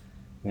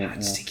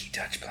 Hot, stinky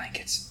Dutch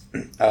blankets.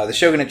 The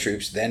shogunate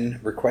troops then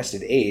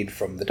requested aid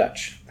from the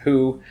Dutch,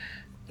 who,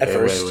 at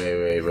first...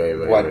 Wait.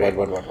 What?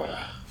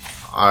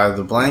 Are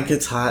the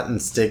blankets hot and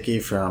sticky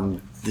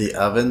from the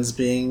ovens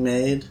being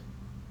made?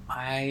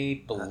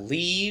 I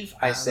believe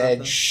I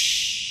said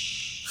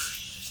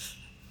shh.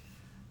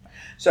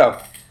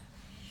 So,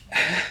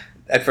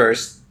 at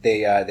first,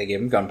 they gave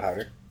him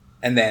gunpowder.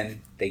 And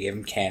then they gave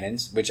him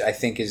cannons, which I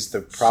think is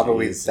that's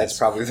probably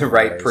the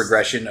right Christ.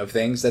 progression of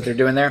things that they're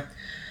doing there.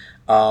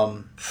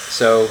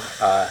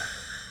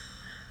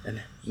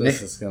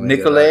 This is gonna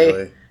get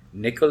ugly.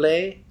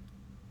 Nikolai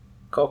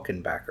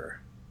Kalkenbacher.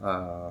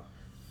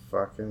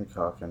 Fucking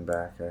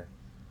Kalkenbacher.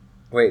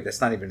 Wait,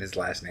 that's not even his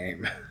last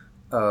name.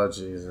 Oh,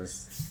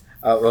 Jesus.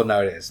 Well,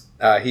 no, it is.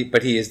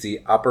 He is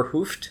the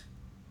Opperhoofd.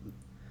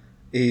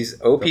 He's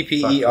Opperhoofd.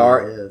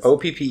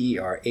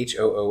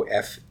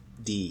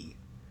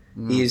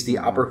 He is the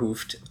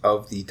Opperhoofd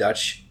of the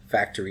Dutch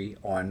factory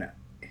on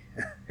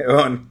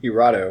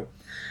Hirado,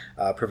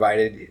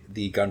 provided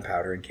the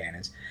gunpowder and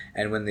cannons.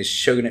 And when the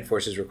shogunate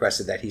forces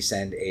requested that he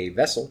send a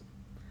vessel,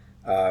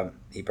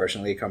 he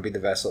personally accompanied the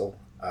vessel,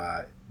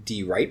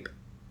 D-Ryp,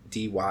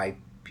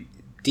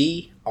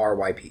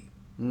 D-R-Y-P.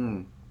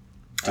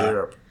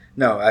 Europe.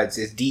 No,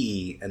 it's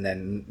D-E, and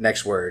then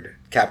next word,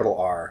 capital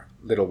R,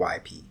 little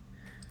Y-P.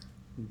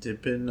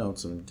 Dipping on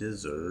some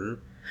dessert.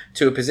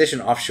 To a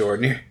position offshore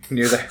near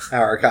the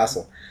Howard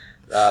Castle.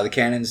 The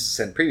cannons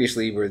sent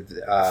previously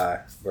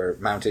were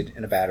mounted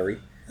in a battery.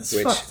 That's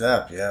fucked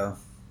up, yo.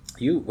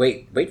 You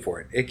wait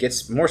for it. It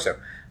gets more so.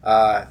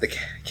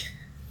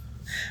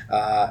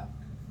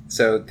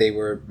 So they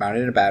were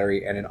mounted in a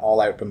battery, and an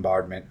all-out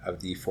bombardment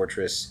of the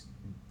fortress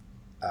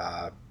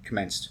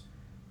commenced,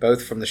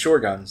 both from the shore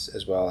guns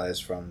as well as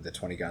from the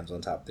 20 guns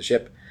on top of the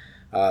ship.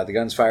 The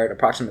guns fired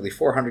approximately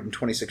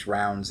 426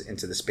 rounds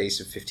into the space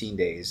of 15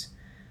 days,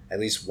 at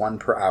least one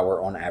per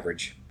hour on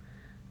average,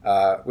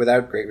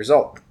 without great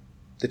result.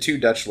 The 2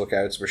 Dutch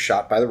lookouts were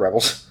shot by the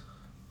rebels.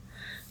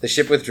 The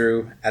ship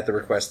withdrew at the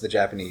request of the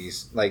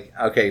Japanese. Like,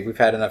 okay, we've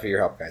had enough of your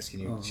help, guys. Can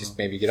you just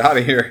maybe get out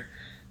of here?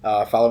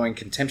 Following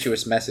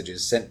contemptuous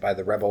messages sent by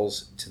the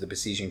rebels to the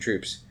besieging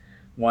troops.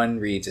 One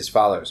reads as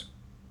follows: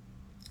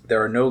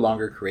 "There are no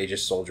longer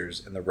courageous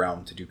soldiers in the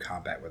realm to do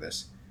combat with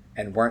us,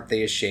 and weren't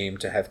they ashamed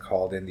to have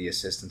called in the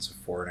assistance of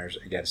foreigners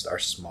against our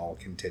small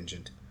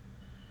contingent?"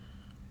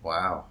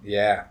 Wow.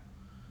 Yeah.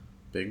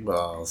 Big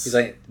balls. He's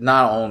like,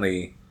 not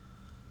only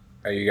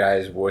are you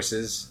guys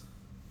wusses,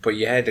 but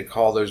you had to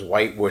call those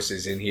white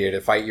wusses in here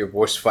to fight your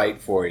wuss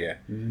fight for you.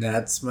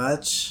 Nuts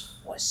much?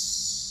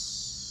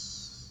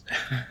 Wuss.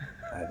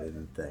 I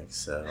didn't think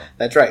so.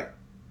 That's right.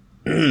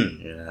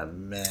 You're not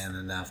man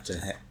enough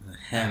to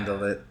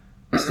handle it.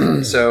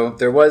 So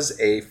there was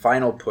a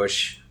final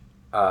push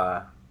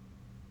to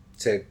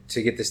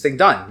get this thing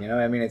done. You know,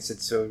 I mean,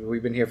 it's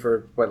we've been here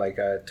for what, like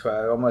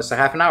almost a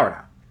half an hour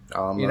now.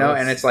 Almost. You know,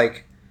 and it's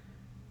like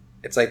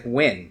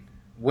when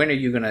are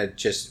you gonna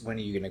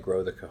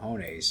grow the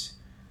cojones?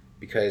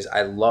 Because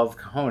I love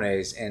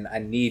cojones and I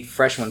need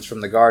fresh ones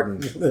from the garden.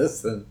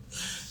 Listen,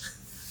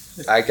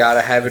 I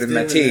gotta have it in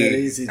my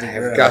tea.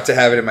 I've got to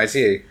have it in my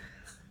tea.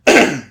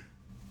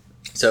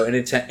 So in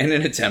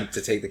an attempt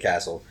to take the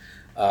castle,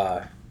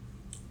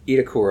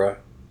 Itakura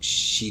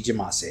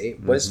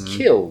Shijimase was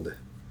killed.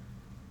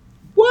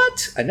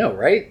 What? I know,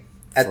 right?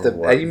 At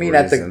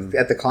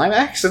the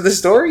climax of the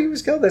story, he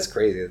was killed. That's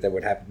crazy that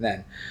would happen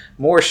then.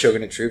 More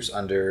shogunate troops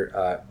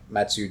under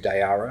Matsu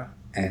Daiara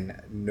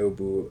and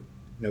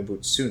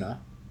Nobutsuna,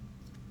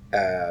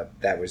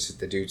 that was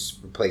the dude's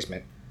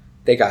replacement.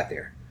 They got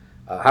there.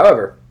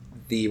 However,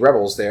 the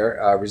rebels there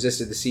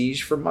resisted the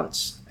siege for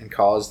months and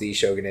caused the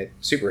shogunate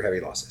super heavy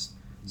losses.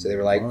 So they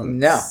were like,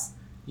 "No,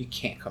 you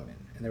can't come in."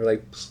 And they were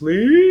like,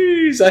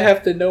 "Please, I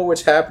have to know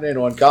what's happening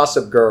on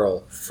Gossip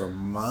Girl." For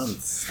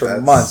months.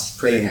 That's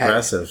pretty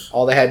impressive.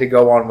 All they had to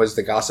go on was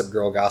the Gossip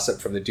Girl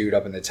gossip from the dude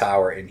up in the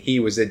tower, and he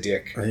was a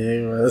dick.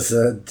 He was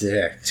a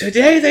dick.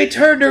 Today they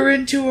turned her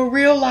into a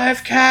real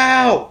live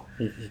cow.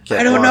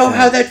 I don't know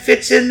how that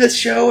fits in the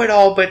show at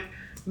all, but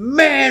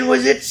man,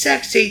 was it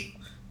sexy.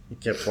 He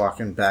kept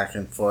walking back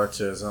and forth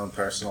to his own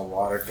personal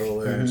water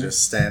cooler and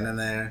just standing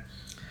there.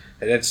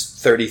 And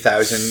it's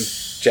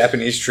 30,000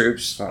 Japanese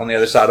troops on the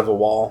other side of a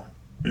wall.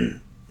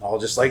 All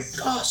just like,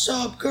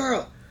 "Gossip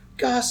Girl!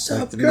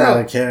 Gossip Girl!"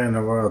 Not a care in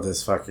the world,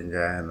 this fucking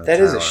guy in the That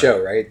tower. is a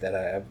show, right?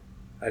 That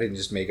I didn't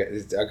just make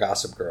a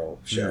Gossip Girl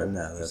show.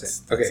 No,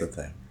 that's okay. a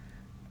thing.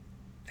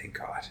 Thank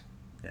God.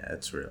 Yeah,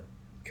 it's real.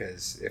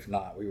 Because if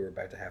not, we were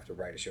about to have to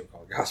write a show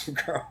called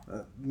Gossip Girl.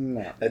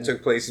 No. That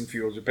took place in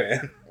feudal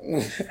Japan.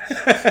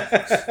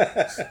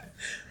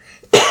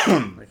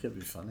 That could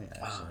be funny,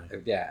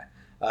 actually. Yeah,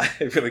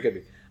 it really could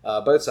be.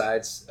 Both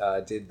sides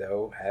did,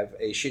 though, have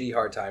a shitty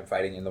hard time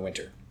fighting in the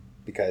winter.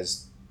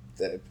 Because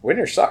the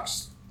winter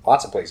sucks.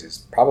 Lots of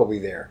places. Probably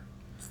there.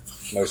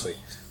 Mostly.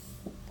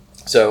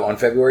 So on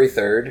February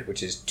 3rd,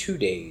 which is 2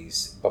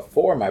 days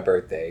before my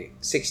birthday,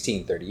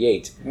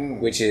 1638,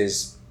 which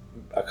is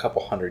a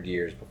couple hundred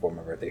years before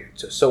my birthday.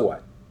 So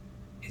what?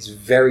 It's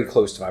very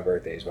close to my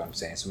birthday is what I'm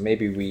saying. So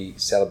maybe we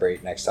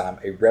celebrate next time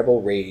a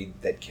rebel raid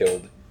that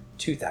killed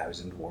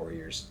 2,000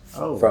 warriors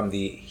from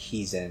the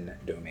Heisen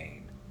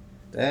domain.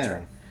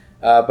 Damn.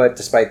 But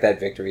despite that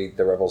victory,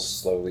 the rebels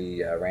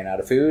slowly ran out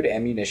of food,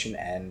 ammunition,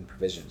 and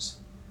provisions.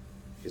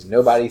 Because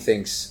nobody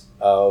thinks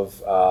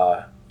of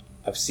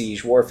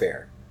siege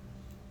warfare,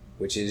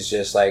 which is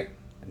just like,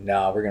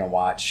 no, we're gonna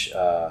watch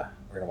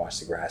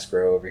the grass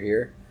grow over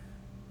here.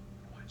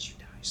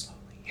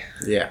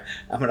 Yeah.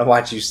 I'm going to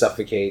watch you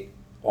suffocate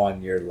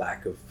on your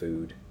lack of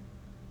food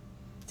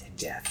to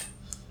death.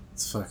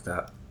 It's fucked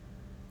up.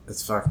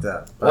 It's fucked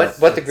up.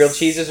 What the grilled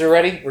cheeses are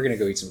ready? We're going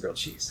to go eat some grilled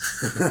cheese.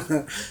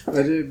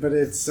 but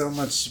it's so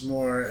much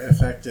more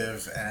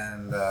effective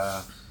and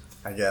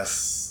I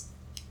guess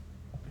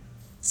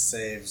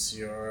saves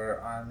your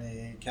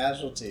army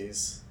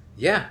casualties.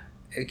 Yeah.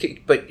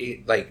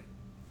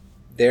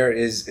 There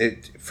is...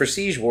 for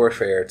siege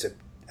warfare to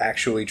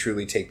actually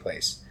truly take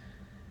place,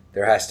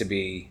 there has to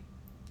be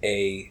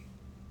a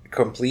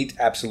complete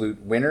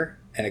absolute winner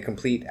and a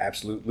complete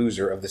absolute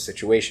loser of the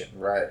situation.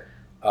 Right.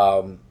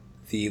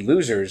 The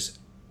losers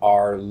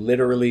are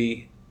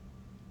literally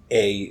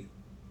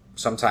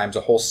sometimes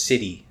a whole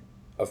city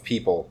of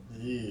people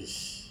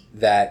Yeesh.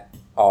 that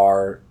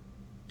are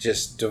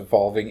just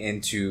devolving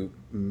into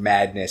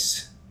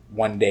madness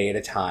one day at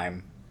a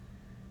time,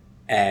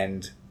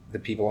 and the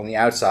people on the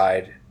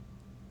outside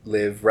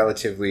live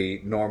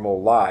relatively normal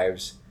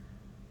lives,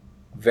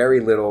 very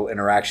little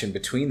interaction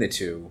between the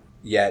two,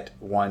 yet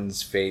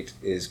one's fate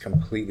is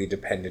completely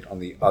dependent on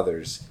the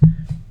other's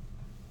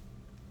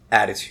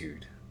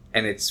attitude.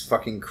 And it's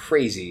fucking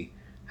crazy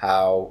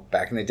how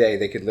back in the day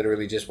they could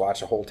literally just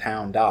watch a whole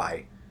town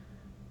die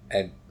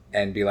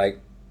and be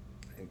like,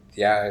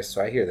 yeah,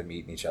 so I hear them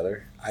eating each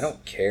other. I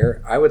don't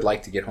care. I would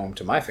like to get home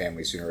to my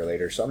family sooner or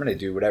later, so I'm going to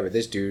do whatever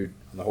this dude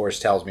on the horse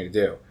tells me to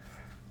do.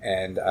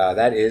 And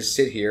that is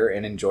sit here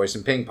and enjoy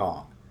some ping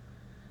pong.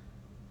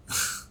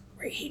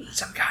 We're eating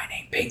some guy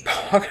named Ping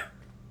Pong.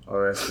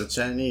 Or as the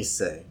Chinese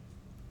say,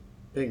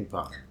 ping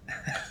pong.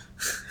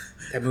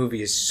 That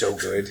movie is so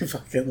good.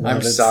 Fucking love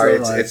I'm it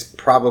sorry, so it's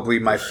probably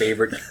my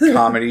favorite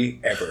comedy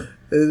ever.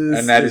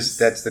 And that's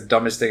the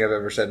dumbest thing I've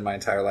ever said in my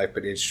entire life,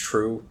 but it's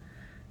true.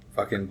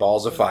 Fucking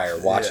Balls of Fire.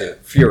 Watch it.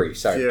 Fury.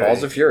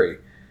 Balls of Fury.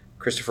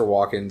 Christopher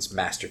Walken's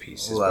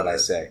masterpiece is Love what I it.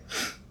 say.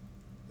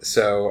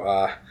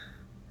 So,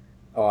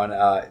 on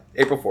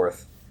April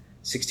 4th,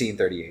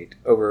 1638,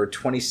 over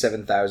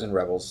 27,000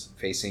 rebels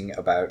facing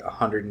about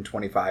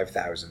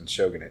 125,000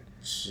 shogunate.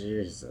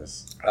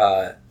 Jesus.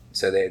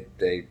 So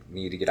they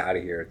need to get out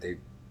of here. They've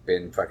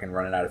been fucking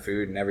running out of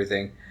food and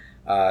everything.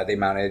 They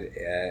mounted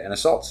an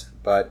assault,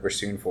 but were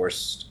soon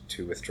forced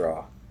to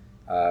withdraw.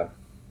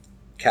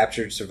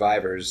 Captured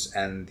survivors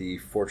and the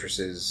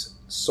fortress's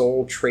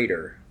sole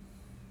traitor,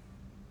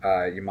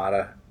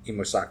 Yamada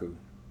Imosaku,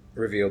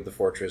 revealed the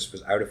fortress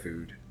was out of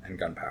food and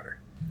gunpowder.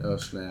 Oh,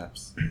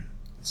 snaps.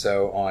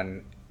 So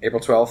on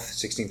April 12th,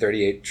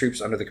 1638,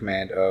 troops under the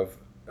command of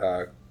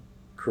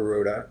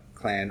Kuroda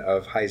clan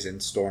of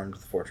Hizen stormed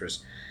the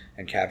fortress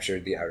and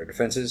captured the outer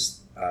defenses.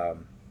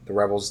 The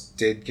rebels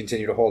did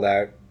continue to hold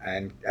out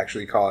and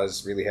actually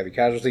cause really heavy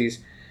casualties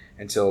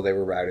until they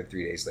were routed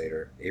 3 days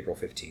later, April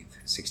 15th,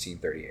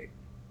 1638.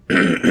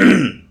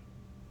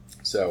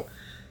 So,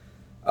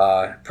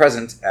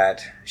 present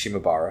at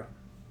Shimabara,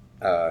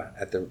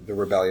 at the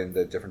rebellion,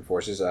 the different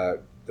forces,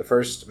 the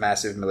first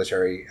massive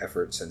military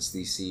effort since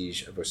the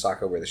siege of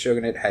Osaka, where the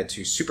shogunate had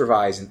to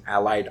supervise an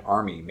allied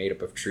army made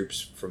up of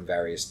troops from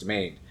various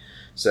domains.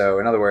 So,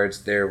 in other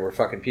words, there were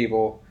fucking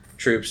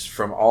troops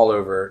from all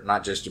over,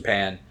 not just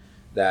Japan,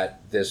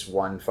 that this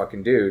one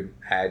fucking dude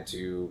had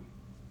to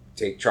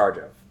take charge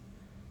of.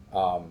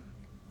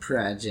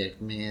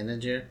 Project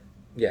manager.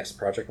 Yes,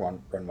 Project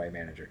One Runway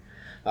Manager.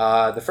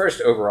 The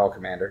first overall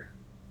commander,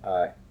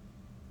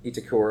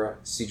 Itakura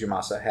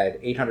Sejumasa, had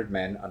 800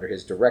 men under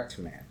his direct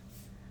command.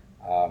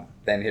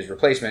 Then his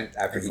replacement,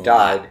 after he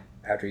died,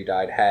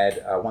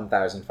 had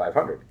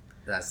 1,500.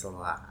 That's a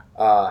lot.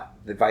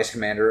 The vice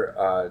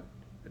commander,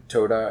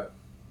 Toda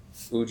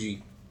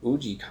Uji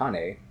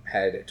Kane,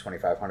 had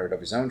 2,500 of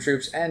his own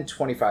troops and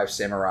 25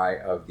 samurai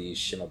of the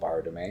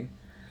Shimabara domain.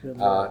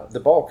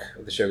 The bulk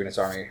of the shogunate's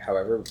army,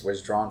 however,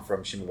 was drawn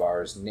from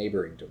Shimabara's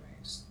neighboring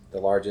domains. The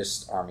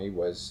largest army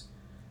was,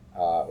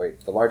 the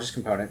largest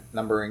component,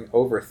 numbering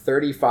over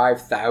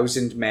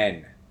 35,000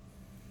 men,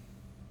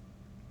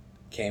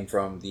 came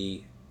from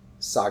the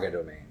Saga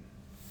domain.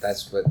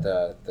 That's what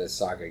the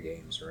Saga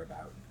games are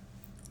about.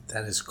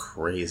 That is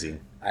crazy.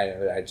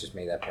 I just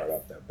made that part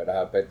up though,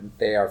 but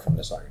they are from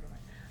the Saga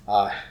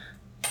domain,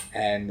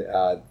 and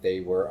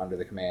they were under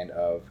the command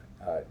of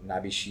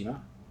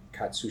Nabishima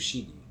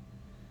Katsushige.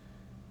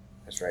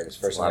 That's right. His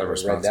first time I ever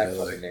read that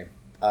fucking name.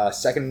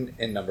 Second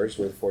in numbers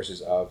were the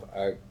forces of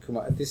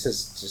Kuma. This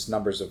is just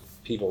numbers of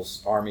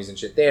people's armies and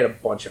shit. They had a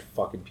bunch of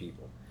fucking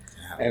people,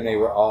 and they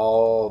were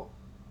all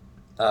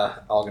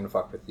gonna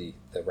fuck with the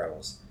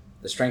rebels.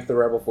 The strength of the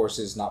rebel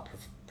forces is not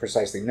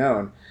precisely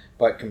known,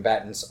 but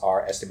combatants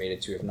are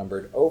estimated to have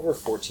numbered over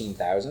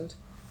 14,000,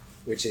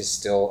 which is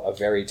still a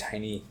very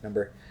tiny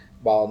number,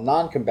 while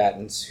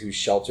non-combatants who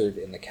sheltered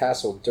in the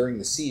castle during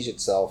the siege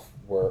itself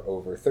were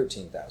over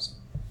 13,000.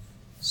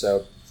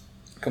 So,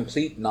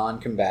 complete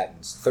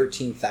non-combatants,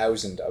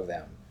 13,000 of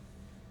them.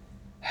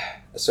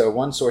 So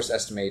one source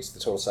estimates the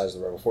total size of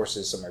the rebel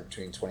forces somewhere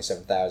between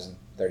 27,000,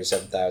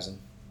 37,000.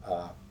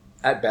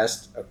 At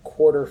best, a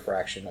quarter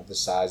fraction of the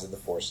size of the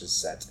forces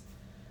set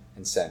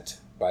and sent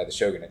by the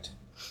shogunate.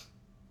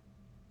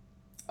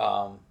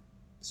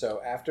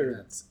 So after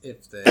That's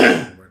if they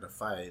were to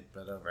fight,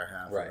 but over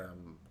half Right. of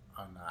them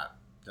are not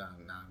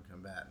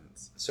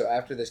non-combatants. So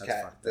after this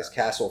That's fucked this up.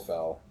 castle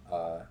fell,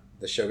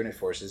 the shogunate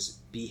forces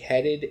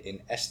beheaded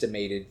an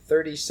estimated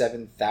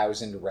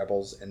 37,000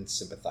 rebels and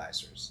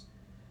sympathizers.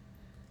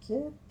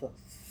 Get the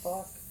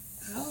fuck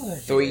out of here.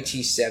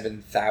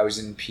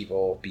 37,000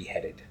 people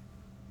beheaded.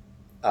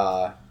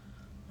 What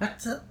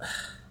the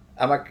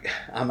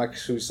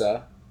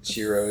Amakusa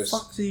Shiro's.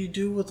 fuck do you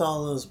do with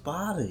all those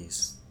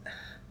bodies?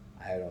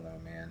 I don't know,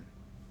 man.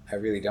 I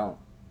really don't.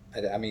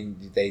 I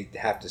mean, they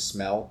have to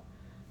smell.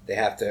 They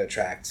have to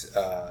attract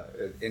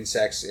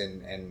insects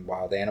and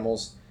wild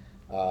animals.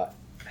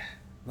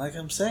 Like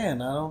I'm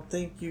saying, I don't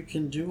think you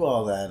can do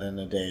all that in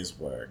a day's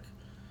work.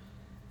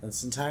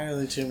 That's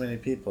entirely too many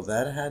people.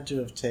 That had to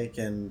have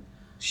taken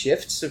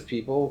Shifts of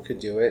people could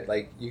do it.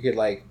 Like, you could,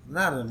 like...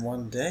 not in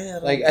one day. I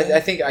don't Like, think. I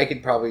think I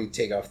could probably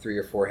take off 3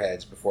 or 4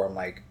 heads before I'm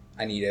like,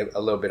 I need a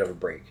little bit of a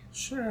break.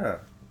 Sure.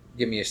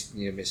 Give me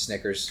a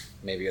Snickers,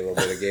 maybe a little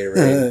bit of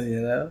Gatorade.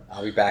 You know?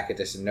 I'll be back at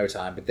this in no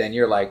time. But then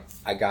you're like,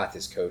 I got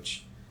this,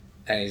 coach.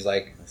 And he's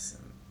like,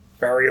 Listen.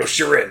 Barrio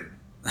Shirin.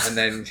 And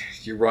then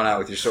you run out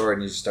with your sword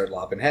and you start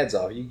lopping heads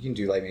off. You can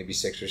do like maybe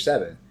 6 or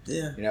 7,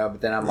 Yeah. you know.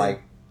 But then I'm Yeah.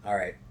 like, all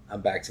right,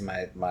 I'm back to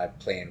my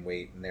playing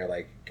weight. And they're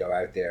like, go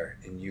out there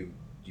and you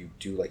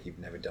do like you've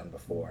never done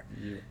before.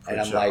 You And put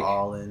I'm your like-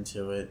 all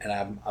into it. And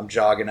I'm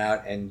jogging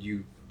out and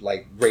you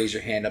like raise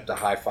your hand up to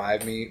high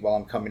five me while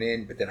I'm coming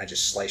in. But then I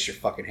just slice your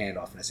fucking hand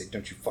off and I say,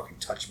 don't you fucking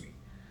touch me.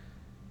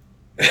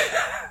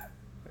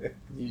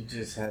 You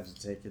just had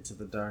to take it to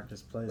the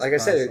darkest place. Like I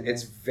said,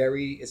 possible.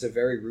 it's a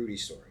very Rudy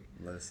story.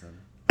 Listen.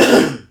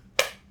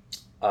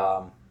 Um,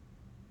 All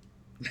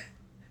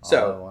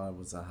so I wanted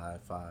was a high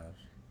five.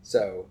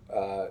 So,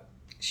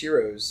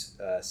 Shiro's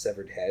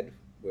severed head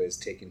was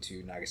taken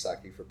to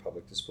Nagasaki for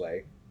public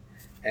display,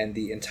 and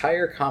the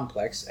entire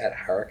complex at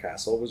Hara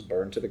Castle was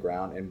burned to the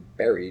ground and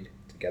buried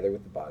together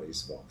with the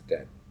bodies of all the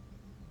dead.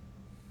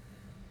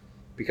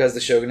 Because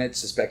the shogunate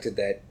suspected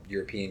that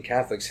European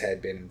Catholics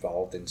had been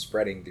involved in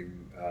spreading the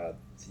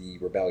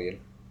rebellion,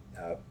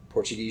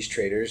 Portuguese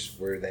traders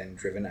were then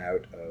driven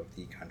out of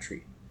the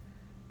country.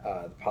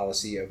 The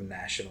policy of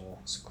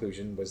national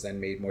seclusion was then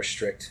made more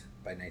strict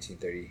by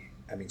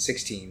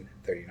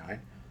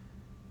 1639.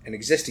 An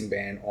existing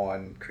ban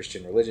on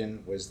Christian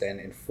religion was then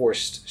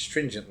enforced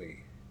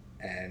stringently,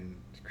 and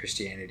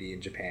Christianity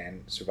in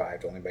Japan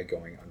survived only by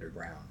going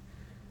underground,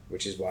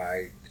 which is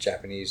why the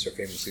Japanese are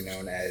famously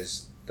known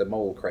as the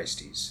Mole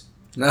Christies.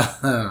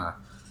 I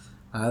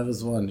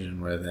was wondering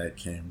where that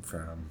came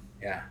from.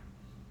 Yeah.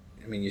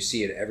 I mean, you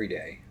see it every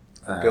day.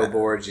 On Uh,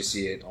 billboards, you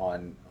see it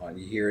on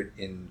you hear it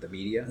in the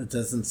media. It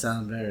doesn't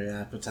sound very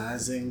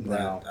appetizing, but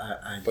No,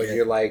 I But get,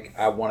 you're like,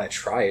 I want to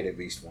try it at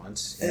least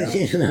once. You know?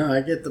 you know,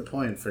 I get the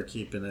point for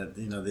keeping it,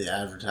 the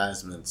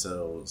advertisement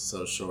so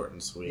short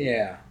and sweet.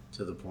 Yeah.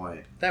 To the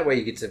point. That way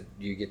you get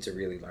to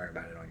really learn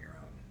about it on your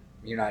own.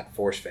 You're not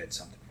force fed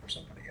something from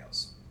somebody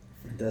else.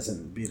 It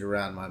doesn't beat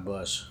around my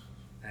bush.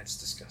 That's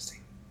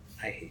disgusting.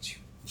 I hate you.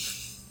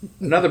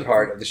 Another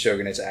part of the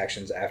shogunate's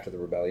actions after the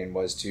rebellion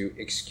was to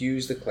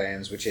excuse the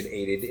clans which had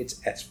aided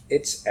its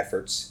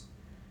efforts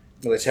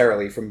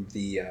militarily from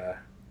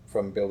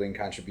building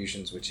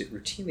contributions which it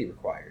routinely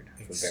required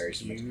from various.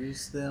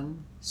 Excuse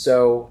them?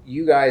 So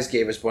you guys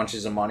gave us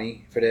bunches of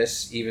money for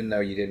this, even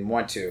though you didn't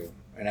want to,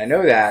 and I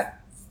know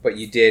that, but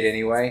you did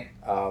anyway.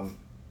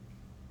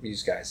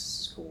 These guys,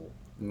 this is cool.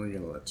 We're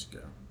going to let you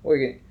go. We're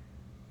gonna,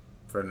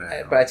 For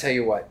now. but I tell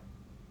you what,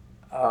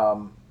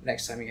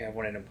 next time you have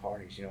one of them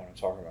parties, you know what I'm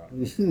talking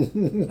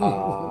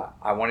about.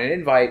 I want an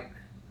invite.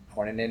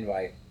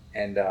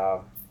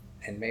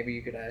 And maybe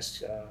you could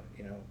ask,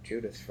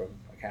 Judith from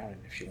accounting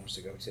if she wants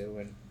to go too.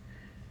 And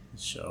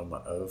Show my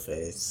O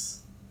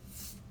face.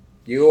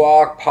 you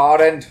are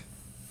pardoned.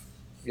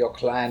 Your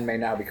clan may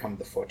now become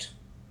the Foot.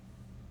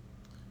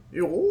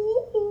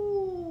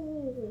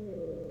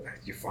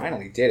 You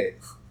finally did it.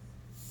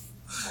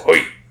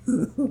 Oi.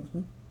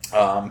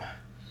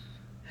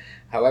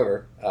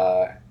 However,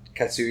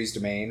 Katsui's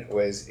domain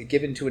was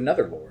given to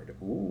another lord.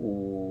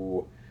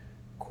 Ooh,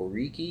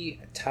 Koriki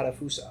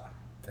Tadafusa.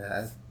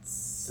 That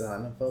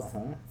son of a Uh-huh.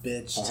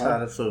 bitch, Uh-huh.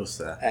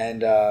 Tadafusa.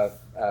 And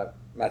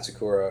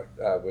Matsukura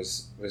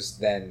was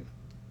then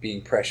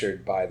being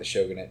pressured by the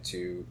shogunate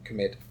to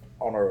commit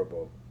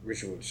honorable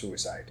ritual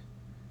suicide,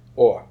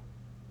 or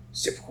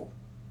seppuku.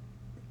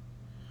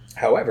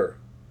 However,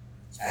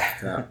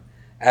 Yeah.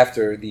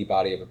 after the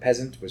body of a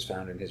peasant was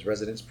found in his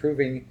residence,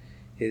 proving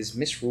his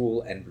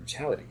misrule and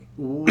brutality,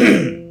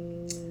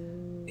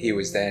 he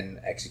was then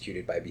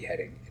executed by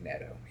beheading in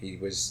Edo. He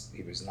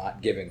was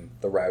not given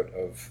the route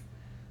of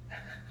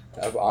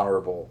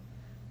honorable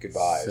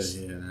goodbyes. So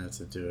he didn't have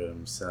to do it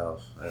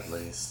himself, at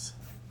least.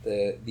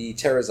 The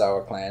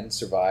Terazawa clan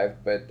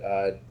survived, but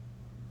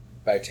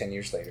about 10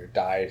 years later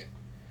died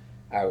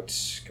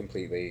out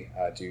completely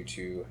due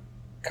to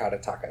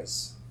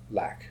Karataka's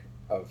lack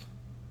of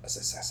a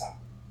successor.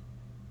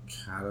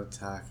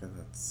 Karataka,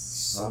 that's...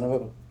 Son of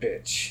a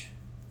bitch.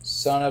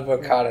 Son of a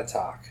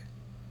Karatak.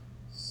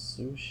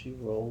 Sushi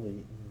roll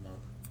eating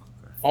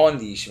motherfucker. On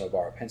the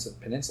Shimabara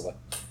Peninsula.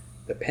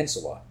 The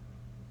Peninsula.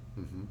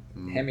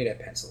 Mm-hmm. Hand me that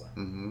pencil.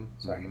 Mm-hmm.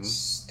 So I can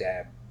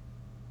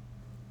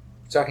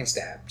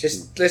stab.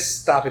 Just let's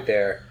stop it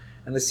there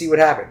and let's see what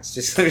happens.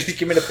 Just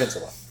give me the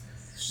pencil.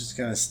 It's just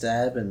gonna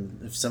stab, and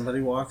if somebody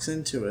walks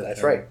into it,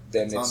 That's then right.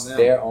 Then it's on them.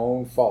 their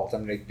own fault.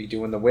 I'm gonna be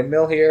doing the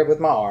windmill here with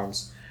my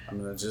arms. I'm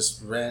gonna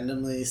just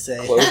randomly say,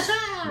 I'm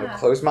gonna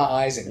close my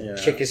eyes and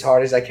kick as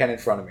hard as I can in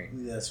front of me.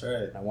 That's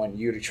right. I want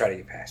you to try to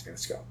get past me.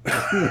 Let's go.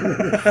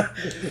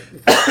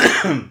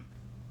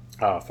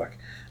 Oh fuck.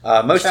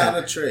 Most Count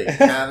a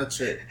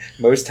tree.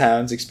 Most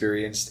towns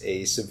experienced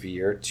a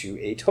severe to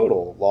a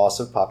total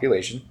loss of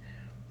population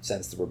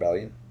since the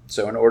rebellion.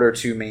 So in order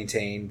to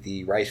maintain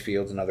the rice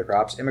fields and other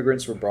crops,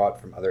 immigrants were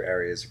brought from other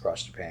areas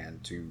across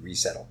Japan to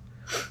resettle.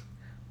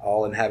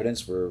 All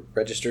inhabitants were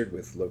registered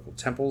with local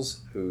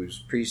temples, whose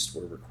priests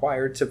were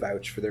required to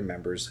vouch for their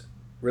members'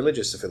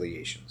 religious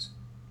affiliations.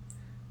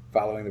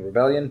 Following the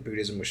rebellion,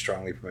 Buddhism was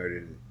strongly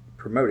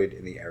promoted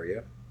in the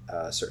area.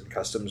 Certain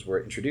customs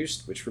were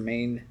introduced which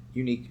remain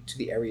unique to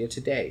the area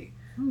today,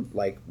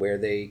 like where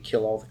they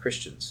kill all the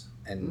Christians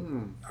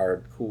and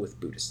are cool with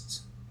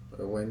Buddhists.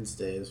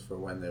 Wednesday is for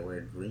when they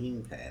wear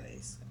green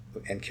panties.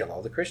 And kill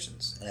all the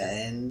Christians.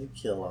 And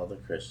kill all the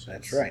Christians.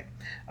 That's right.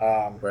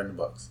 We're in the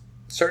books.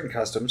 Certain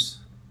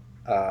customs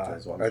are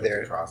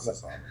there.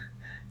 Crosses on them.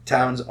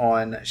 Towns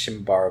on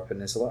Shimabara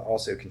Peninsula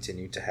also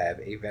continue to have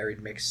a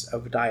varied mix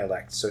of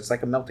dialects, so it's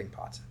like a melting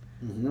pot.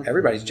 Mm-hmm.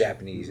 Everybody's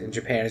Japanese, and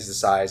Japan is the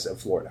size of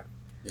Florida.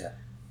 Yeah.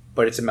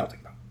 But it's a melting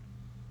pot.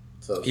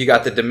 So You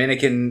got the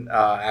Dominican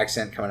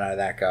accent coming out of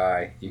that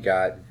guy. You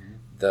got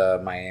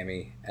the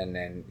Miami, and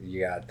then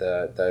you got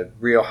the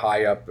real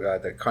high up,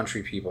 the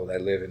country people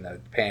that live in the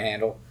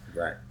Panhandle.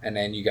 right. And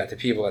then you got the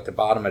people at the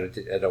bottom of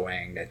the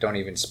Wang that don't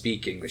even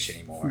speak English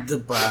anymore. The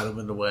bottom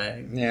of the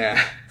way.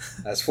 Yeah.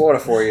 That's Florida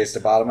for you. It's the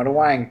bottom of the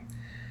Wang.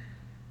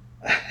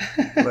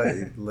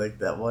 But like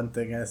that one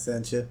thing I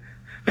sent you.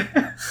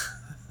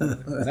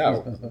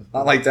 No,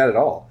 not like that at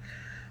all.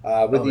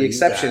 With the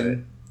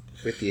exception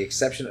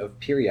of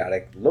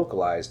periodic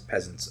localized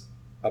peasants'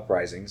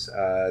 uprisings,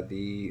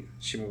 the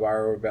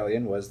Shimabara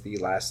Rebellion was the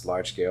last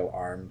large-scale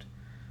armed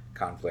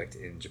conflict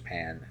in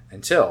Japan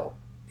until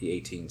the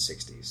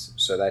 1860s.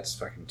 So that's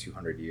fucking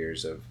 200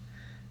 years of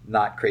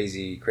not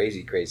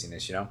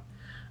craziness, you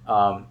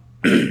know?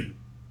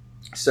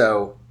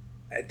 So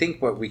I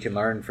think what we can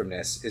learn from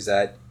this is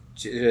that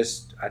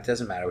just it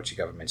doesn't matter what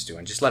your government's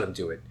doing. Just let them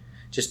do it.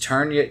 Just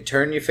turn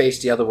your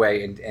face the other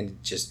way and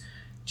just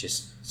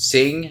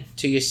sing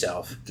to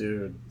yourself.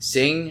 Dude.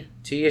 Sing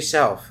to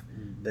yourself.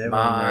 They will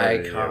My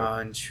murder you.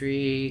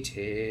 country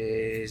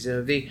 'tis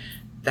of thee.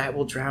 That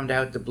will drown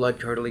out the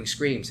blood-curdling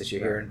screams that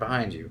you're hearing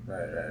behind you.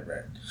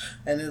 Right.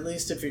 And at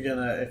least if you're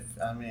gonna,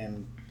 now,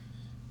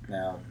 I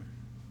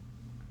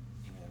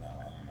don't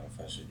know if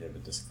I should give a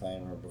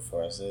disclaimer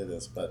before I say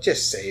this, but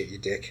Just say it, you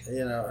dick.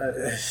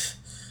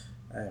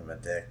 I am a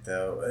dick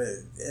though.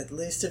 At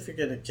least if you're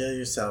gonna kill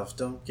yourself,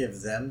 don't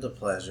give them the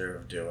pleasure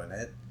of doing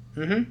it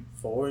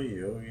for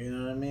you. You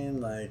know what I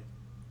mean? Like,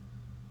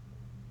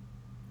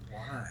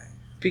 why?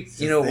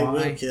 You know they why?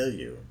 will kill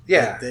you.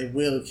 Yeah. They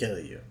will kill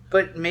you.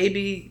 But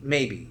maybe,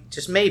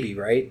 just maybe,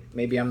 right?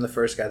 Maybe I'm the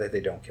first guy that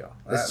they don't kill.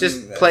 Let's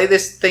just Mm, play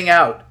this thing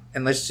out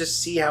and let's just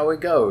see how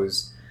it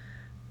goes.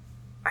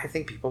 I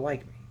think people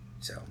like me,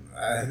 so.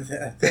 I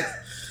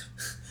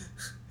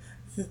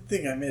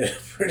think I made a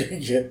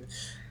pretty good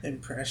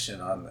impression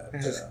on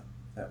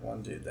that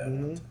one dude that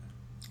one time.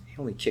 He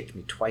only kicked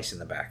me twice in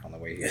the back on the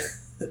way here.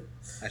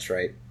 That's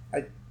right.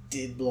 I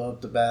did blow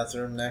up the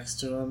bathroom next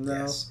to him, though.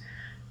 Yes.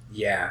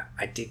 Yeah,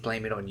 I did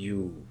blame it on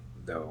you,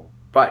 though.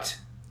 But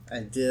I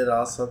did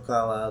also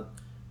call out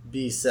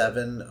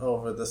B7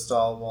 over the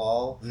stall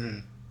wall,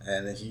 and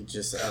I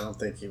don't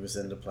think he was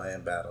into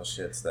playing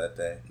battleships that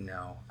day.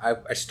 no,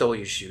 I stole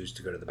your shoes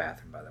to go to the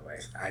bathroom, by the way.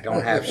 I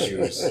don't have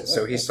shoes,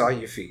 so he saw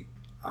your feet.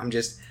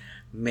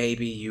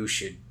 Maybe you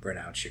should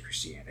renounce your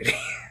Christianity.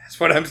 That's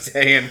what I'm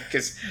saying,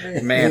 because,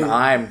 man,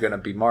 I'm going to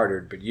be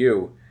martyred, but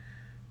you're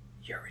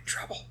in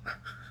trouble.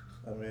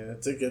 I mean,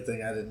 it's a good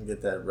thing I didn't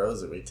get that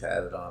rosary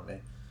tatted on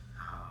me.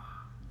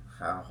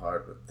 How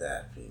hard would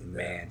that be?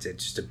 Man,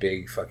 it's just a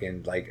big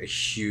fucking, like, a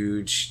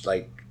huge,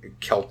 like,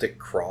 Celtic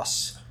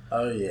cross.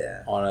 Oh,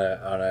 yeah. On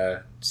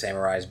a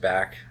samurai's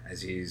back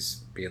as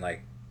he's being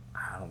like,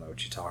 I don't know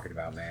what you're talking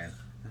about, man.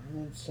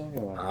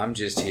 I'm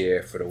just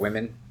here for the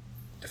women,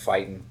 the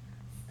fighting,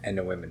 and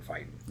the women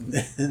fighting.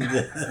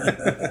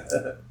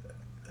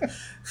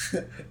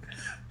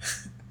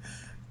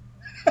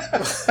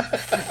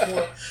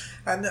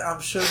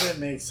 I'm sure they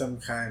make some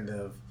kind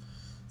of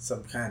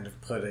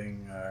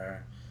pudding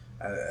or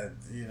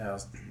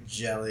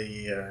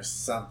jelly or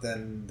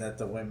something that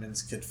the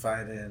women's could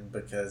fight in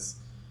because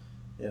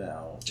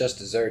Just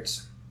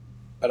desserts.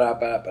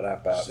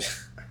 Ba-da-ba-ba-da-ba.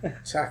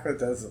 chocolate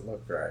doesn't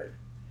look right.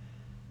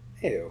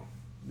 Ew.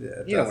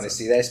 Yeah, You don't want to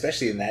see that,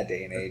 especially in that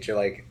day and age. You're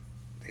like,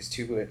 there's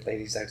two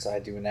ladies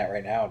outside doing that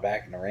right now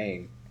back in the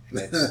rain. And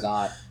it's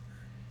not,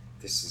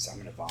 I'm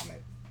going to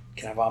vomit.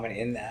 Can I vomit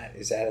in that?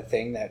 Is that a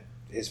thing that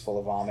is full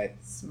of vomit?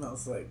 It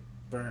smells like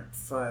burnt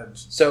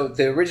fudge. So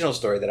the original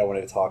story that I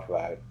wanted to talk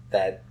about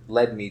that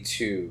led me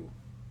to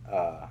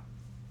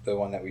the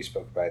one that we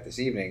spoke about this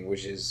evening,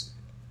 which is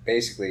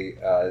basically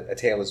a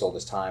tale as old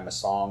as time, a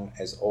song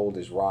as old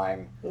as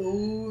rhyme.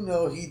 Oh,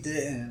 no, he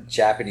didn't.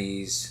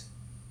 Japanese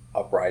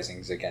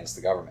uprisings against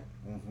the government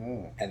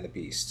Mm-hmm. and the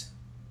beast.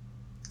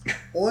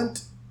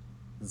 Und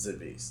the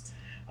beast.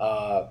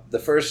 The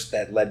first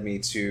that led me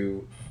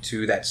to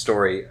that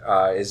story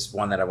is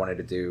one that I wanted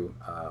to do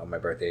on my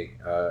birthday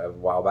a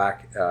while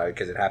back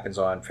because it happens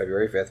on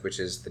February 5th, which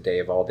is the day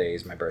of all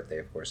days, my birthday,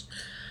 of course.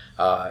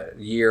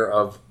 Year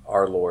of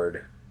our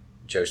Lord,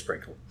 Joe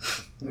Sprinkle.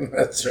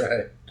 That's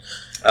right.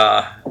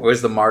 It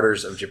was the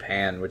Martyrs of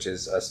Japan, which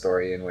is a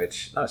story in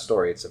which, not a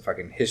story, it's a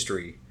fucking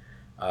history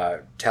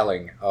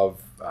telling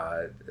of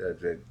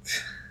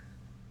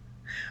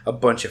a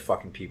bunch of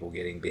fucking people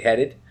getting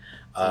beheaded.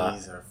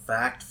 These are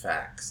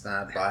facts,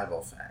 not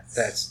Bible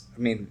facts.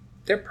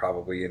 They're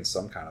probably in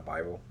some kind of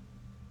Bible,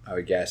 I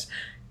would guess.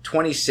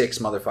 26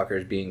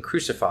 motherfuckers being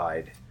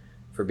crucified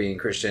for being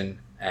Christian,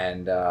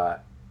 and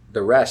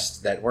the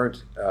rest that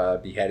weren't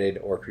beheaded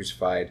or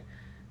crucified,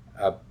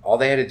 all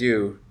they had to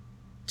do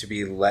to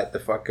be let the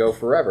fuck go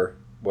forever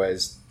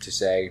was to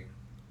say,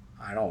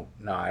 I don't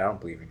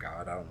believe in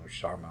God. I don't know what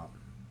you're talking about.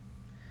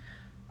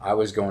 I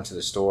was going to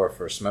the store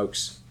for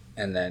smokes,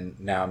 and then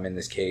now I'm in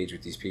this cage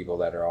with these people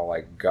that are all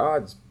like,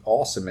 God's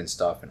awesome and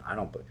stuff, and I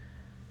don't.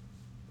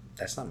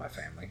 That's not my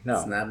family. No,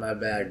 it's not my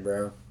bag,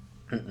 bro.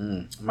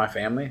 My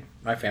family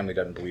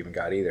doesn't believe in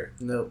God either.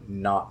 Nope,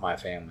 not my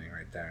family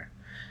right there.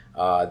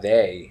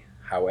 They,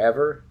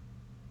 however,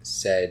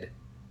 said,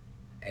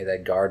 "Hey,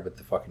 that guard with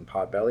the fucking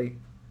pot belly,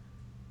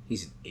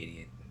 he's an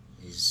idiot.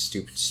 He's a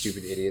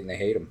stupid idiot, and they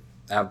hate him."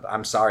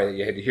 I'm sorry that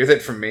you had to hear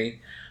that from me.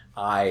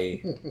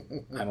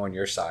 I'm on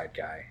your side,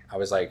 guy. I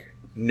was like,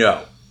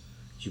 no,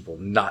 you will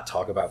not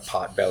talk about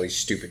Potbelly,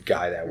 stupid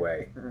guy, that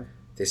way.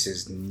 This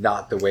is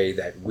not the way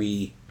that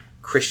we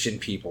Christian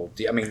people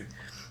do. I mean,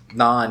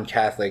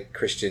 non-Catholic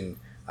Christian,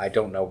 I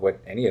don't know what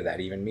any of that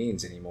even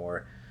means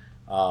anymore.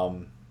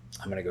 I'm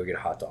going to go get a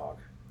hot dog.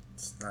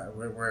 It's not,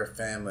 we're a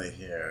family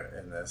here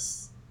in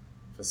this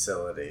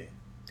facility.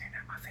 They're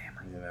not my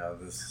family. You know,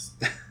 this...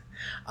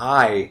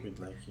 We'd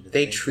like you to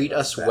they think treat of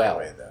us that well.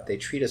 way, though. They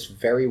treat us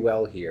very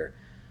well here.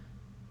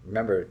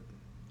 Remember,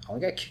 I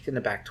only got kicked in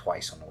the back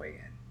twice on the way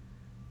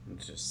in. I'm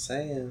just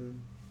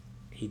saying.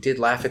 He did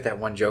laugh at that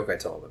one joke I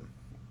told him.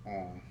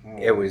 Mm-hmm.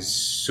 It was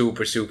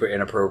super, super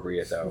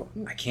inappropriate, though.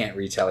 I can't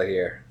retell it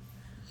here.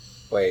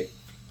 Wait.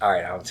 All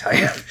right, I'll tell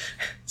you.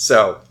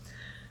 So,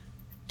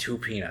 2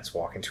 peanuts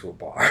walk into a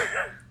bar.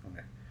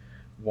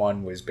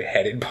 One was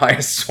beheaded by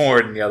a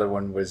sword, and the other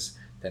one was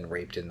then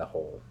raped in the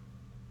hole.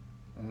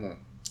 Mm.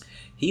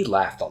 He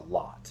laughed a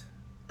lot.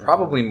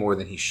 Probably more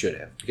than he should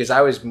have. Because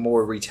I was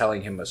more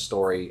retelling him a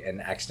story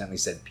and accidentally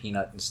said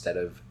peanut instead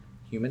of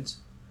humans.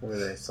 Were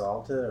they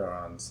salted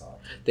or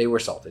unsalted? They were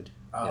salted.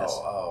 Oh, Yes.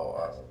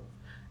 oh.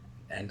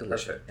 And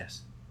delicious. Perfect.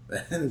 Yes.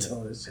 And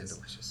delicious. And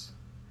delicious.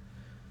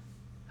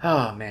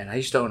 Oh, man. I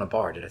used to own a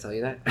bar. Did I tell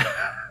you that?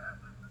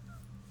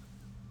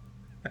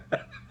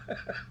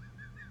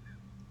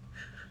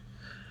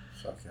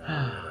 Fucking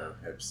weirdo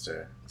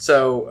hipster.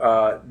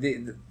 So,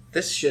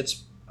 this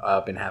shit's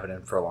been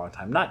happening for a long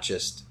time. Not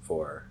just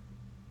for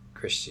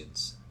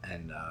Christians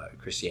and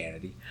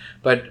Christianity,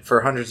 but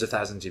for hundreds of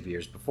thousands of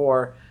years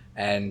before,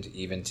 and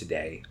even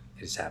today.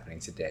 It is happening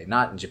today.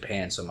 Not in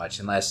Japan so much,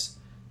 unless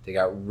they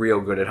got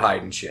real good at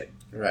hiding shit.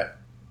 Right.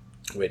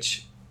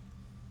 Which,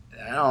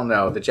 I don't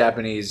know. The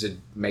Japanese would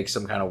make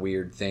some kind of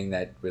weird thing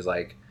that was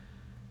like,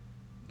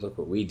 look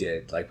what we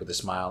did, like with a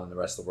smile, and the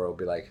rest of the world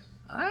would be like,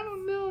 I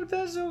don't know if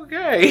that's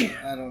okay.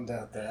 I don't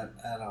doubt that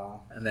at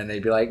all. And then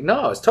they'd be like,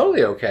 no, it's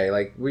totally okay.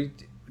 Like, we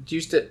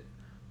used to...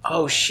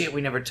 Oh, shit, we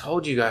never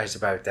told you guys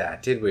about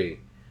that, did we?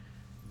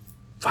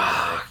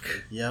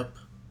 Fuck. Yep.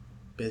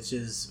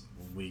 Bitches,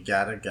 we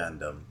got a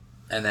Gundam.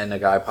 And then the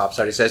guy pops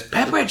out, he says,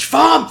 Pepperidge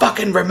Farm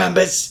fucking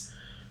remembers!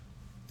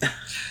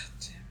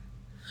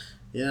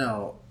 You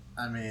know,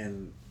 I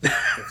mean,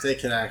 if they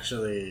could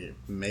actually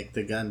make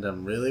the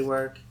Gundam really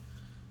work,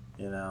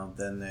 you know,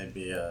 then there'd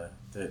be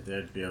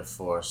a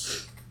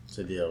force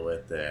to deal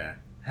with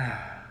there.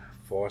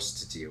 Force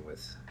to deal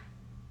with.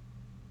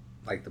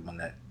 Like the one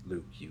that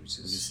Luke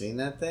uses. Have you seen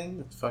that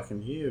thing? It's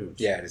fucking huge.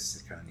 Yeah,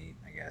 it's kind of neat,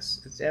 I guess.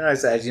 And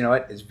as you know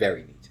what, it's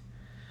very neat.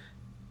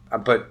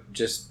 But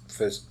just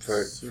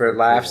for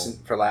laughs cool.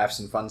 and for laughs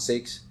and fun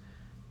sakes,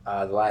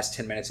 the last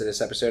 10 minutes of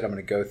this episode, I'm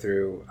going to go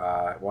through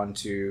 1,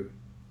 2,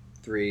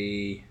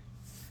 3,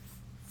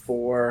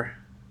 4,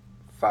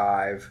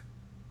 5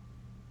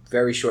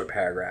 very short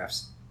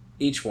paragraphs.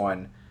 Each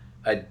one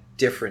a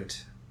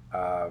different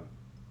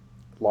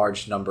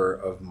large number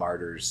of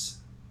martyrs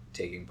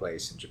taking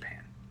place in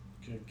Japan.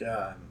 Good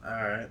God. All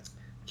right.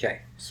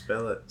 Okay.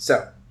 Spill it.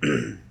 So,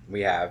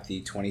 we have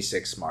the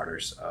 26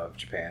 martyrs of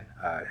Japan.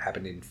 It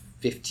happened in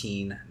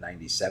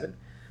 1597.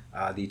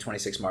 The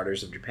 26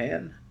 martyrs of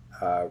Japan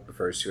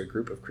refers to a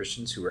group of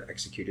Christians who were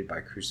executed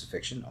by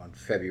crucifixion on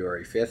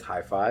February 5th,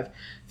 high five,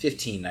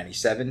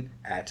 1597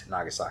 at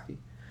Nagasaki.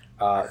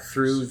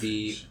 Through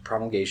the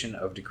promulgation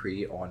of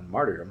decree on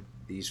martyrdom,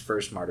 these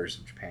first martyrs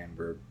of Japan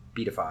were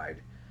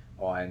beatified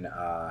on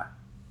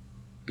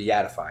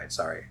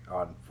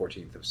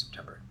 14th of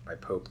September by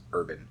Pope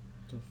Urban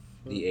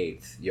the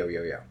 8th. Yo.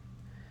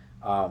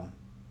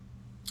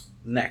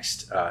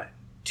 Next,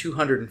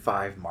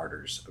 205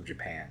 martyrs of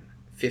Japan,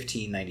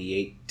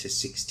 1598 to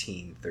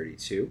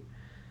 1632.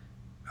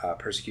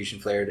 Persecution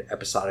flared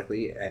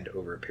episodically and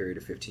over a period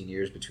of 15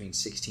 years between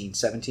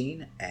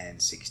 1617 and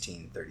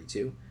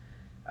 1632.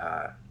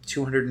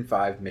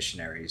 205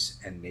 missionaries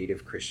and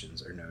native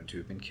Christians are known to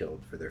have been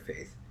killed for their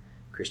faith.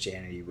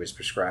 Christianity was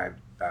proscribed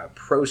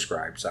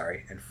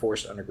and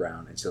forced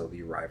underground until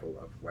the arrival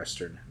of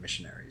Western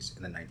missionaries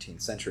in the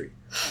 19th century.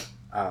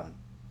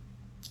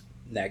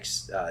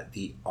 Next,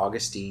 the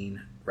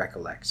Augustine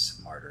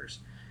Recollects martyrs,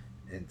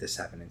 and this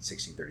happened in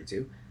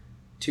 1632.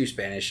 Two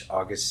Spanish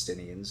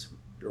Augustinians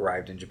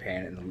arrived in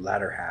Japan in the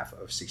latter half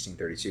of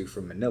 1632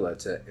 from Manila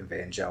to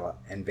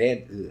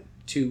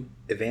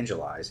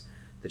evangelize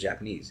the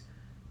Japanese.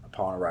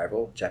 Upon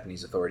arrival,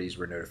 Japanese authorities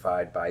were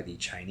notified by the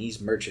Chinese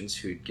merchants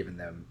who'd given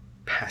them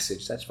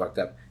passage. That's fucked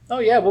up. Oh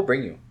yeah, we'll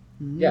bring you.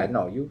 Mm-hmm. Yeah,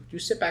 no, you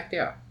sit back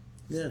there.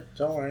 Yeah,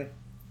 don't worry.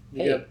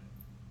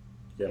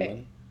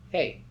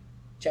 Hey,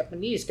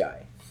 Japanese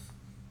guy.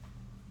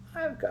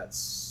 I've got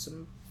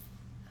some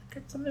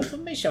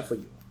information for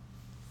you.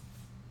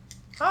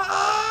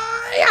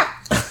 Yeah.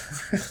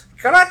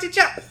 Karate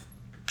chop.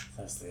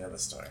 That's the other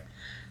story.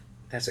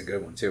 That's a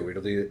good one too.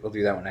 We'll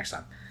do that one next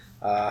time.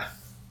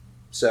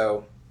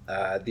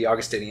 The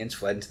Augustinians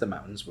fled into the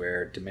mountains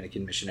where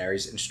Dominican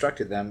missionaries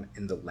instructed them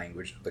in the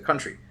language of the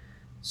country.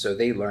 So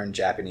they learned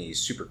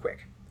Japanese super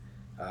quick.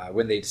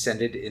 When they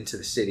descended into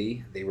the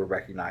city, they were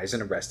recognized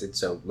and arrested,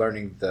 so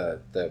learning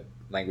the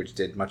language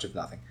did much of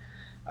nothing.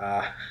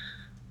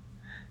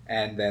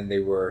 And then they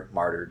were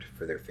martyred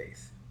for their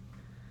faith.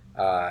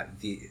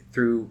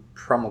 Through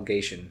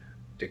promulgation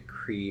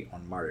decree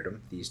on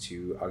martyrdom, these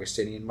two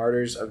Augustinian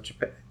martyrs of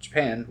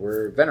Japan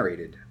were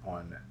venerated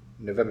on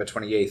November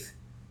 28th,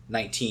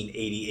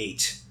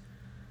 1988.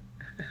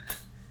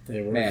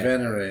 They were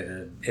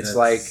venerated. It's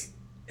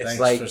Thanks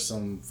like for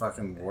some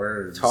fucking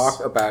words.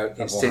 Talk about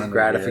instant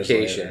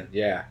gratification.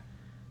 Yeah.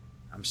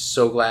 I'm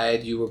so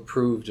glad you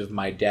approved of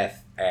my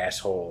death,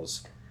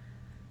 assholes.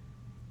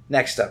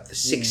 Next up, the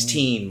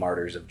 16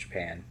 martyrs of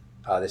Japan.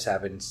 This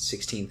happened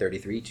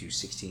 1633 to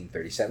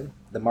 1637.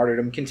 The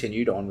martyrdom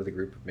continued on with a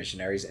group of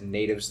missionaries and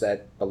natives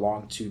that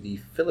belonged to the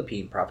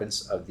Philippine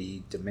province of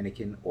the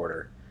Dominican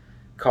Order,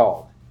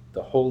 called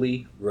the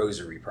Holy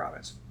Rosary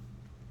Province.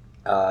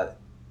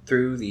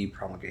 Through the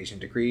promulgation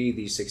decree,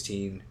 these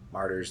 16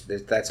 martyrs,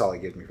 that's all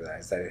it gives me for that,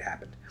 is that it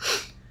happened.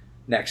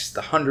 Next,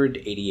 the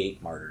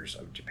 188 martyrs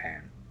of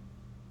Japan,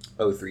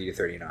 03 to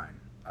 39.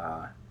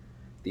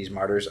 These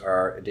martyrs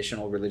are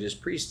additional religious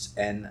priests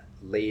and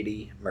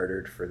laity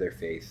murdered for their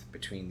faith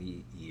between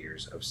the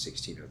years of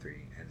 1603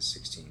 and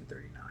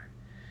 1639.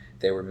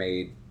 They were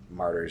made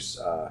martyrs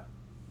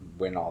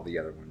when all the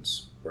other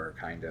ones were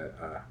kind of...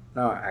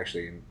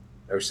 in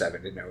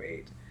 07 and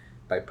 08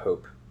 by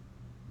Pope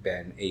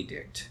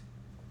Benedict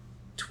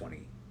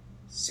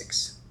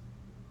 26.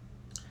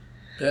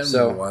 Ben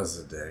was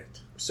a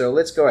dict. So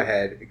let's go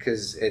ahead,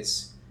 because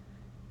it's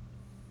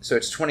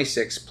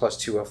 26 plus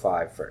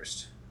 205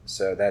 first.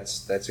 So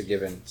that's a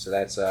given. So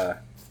that's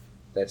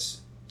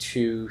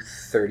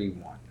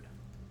 231.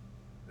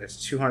 That's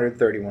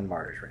 231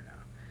 martyrs right now.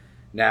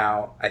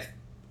 Now,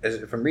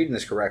 if I'm reading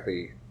this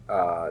correctly,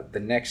 the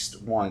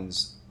next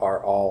ones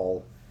are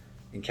all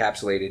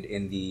encapsulated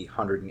in the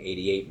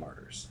 188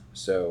 martyrs.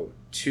 So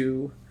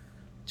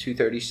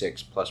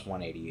 236 plus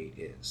 188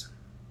 is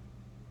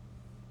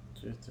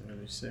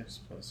 236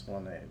 plus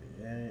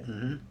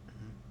 188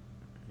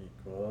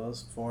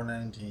 equals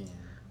 419.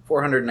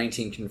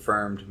 419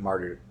 confirmed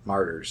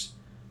martyrs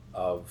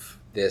of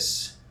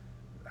this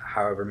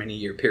however many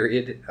year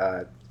period,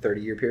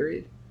 30-year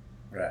period.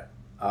 Right.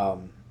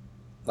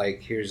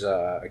 Here's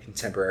a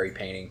contemporary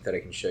painting that I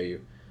can show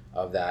you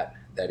of that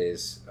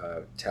is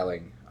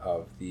telling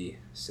of the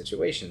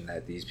situation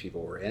that these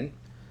people were in.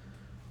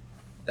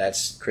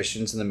 That's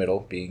Christians in the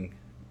middle being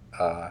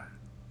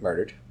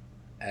murdered,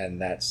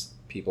 and that's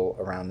people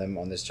around them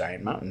on this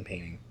giant mountain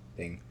painting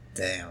thing.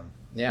 Damn.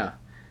 Yeah.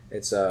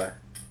 It's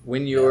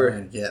when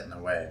you're getting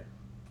away.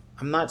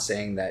 I'm not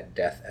saying that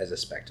death as a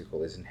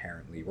spectacle is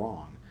inherently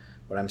wrong.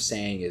 What I'm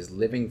saying is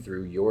living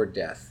through your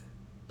death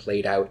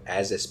played out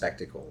as a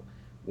spectacle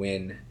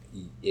when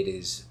it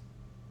is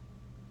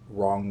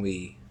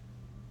wrongly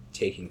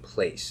taking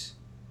place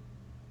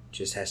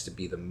just has to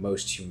be the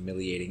most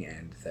humiliating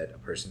end that a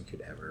person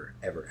could ever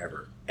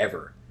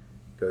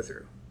go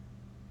through.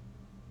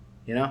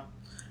 You know?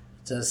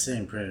 It does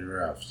seem pretty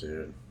rough,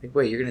 dude. Like,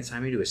 wait, you're going to tie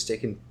me to a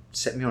stick and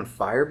set me on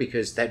fire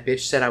because that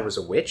bitch said I was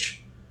a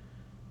witch?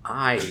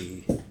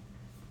 I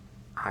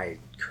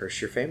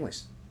curse your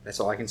families. That's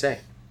all I can say.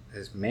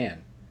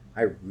 Man,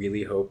 I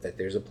really hope that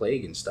there's a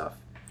plague and stuff.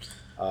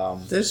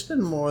 There's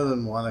been more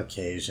than one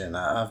occasion.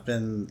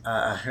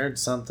 I heard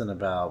something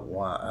about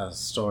a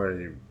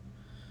story,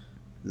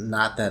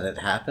 not that it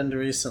happened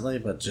recently,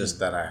 but just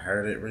that I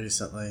heard it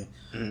recently,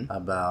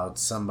 about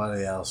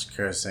somebody else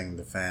cursing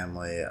the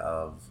family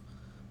of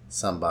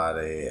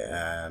somebody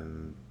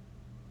and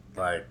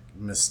like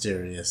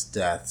mysterious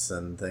deaths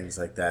and things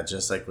like that,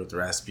 just like with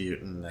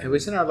Rasputin. It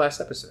was in our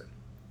last episode.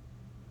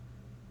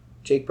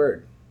 Jake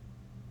Bird.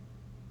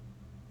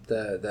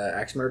 The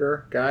axe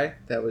murderer guy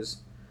that was...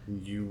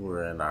 You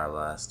were in our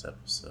last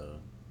episode.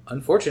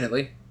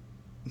 Unfortunately.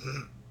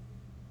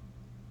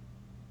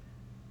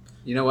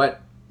 You know what? I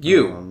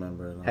You don't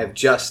remember it all. have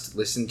just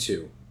listened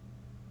to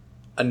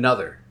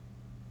another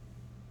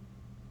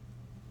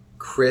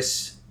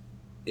Chris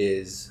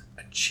is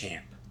a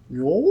champ.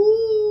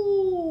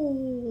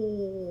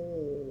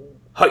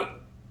 Hi!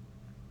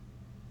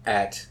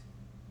 At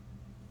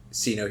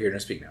See No, Hear No,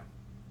 Speak No.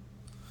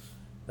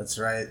 That's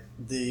right.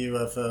 The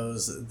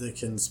UFOs, the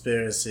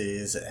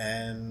conspiracies,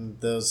 and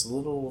those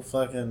little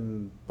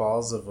fucking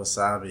balls of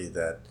wasabi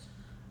that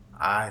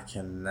I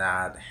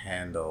cannot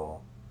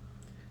handle.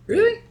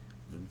 Really?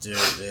 Dude,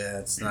 yeah,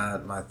 it's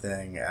not my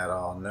thing at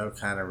all. No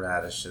kind of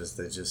radishes.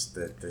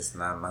 It's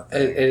not my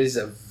thing. It is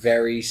a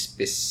very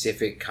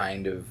specific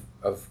kind of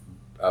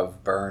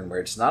burn where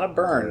it's not a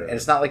burn and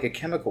it's not like a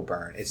chemical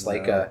burn. It's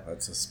like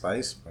it's a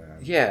spice burn.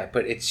 Yeah,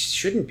 but it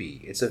shouldn't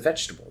be. It's a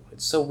vegetable.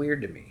 It's so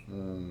weird to me.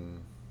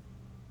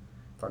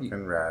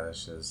 Fucking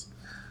radishes.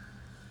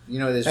 You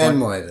know, there's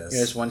And one. moitas.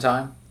 This one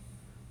time,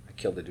 I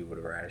killed a dude with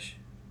a radish.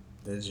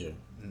 Did you?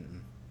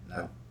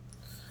 No,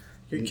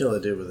 You could kill a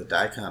dude with a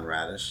daikon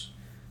radish.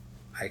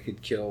 I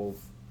could kill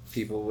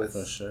people with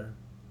For sure.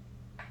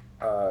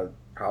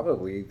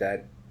 probably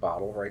that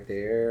bottle right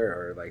there,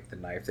 or like the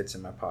knife that's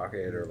in my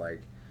pocket, or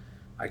like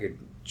I could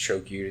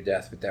choke you to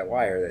death with that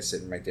wire that's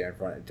sitting right there in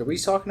front. Are we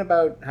talking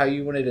about how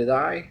you wanted to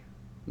die?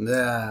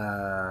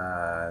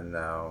 Nah,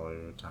 no, we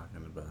were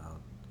talking about...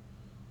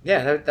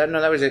 Yeah,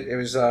 that was it. It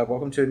was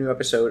welcome to a new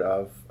episode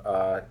of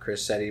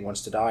Chris said he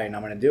wants to die, and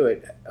I'm going to do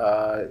it.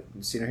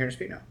 See No, Hear No,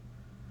 Speak No.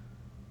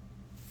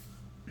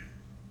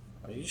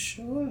 Are you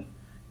sure?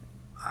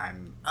 I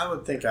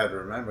would think I'd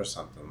remember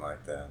something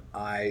like that.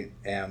 I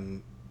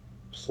am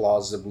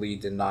plausibly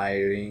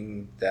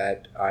denying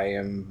that I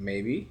am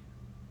maybe.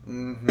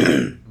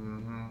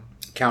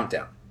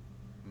 Countdown.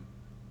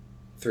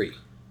 3.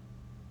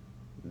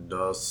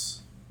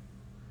 Dos.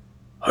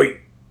 Hey.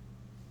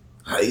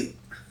 Hey.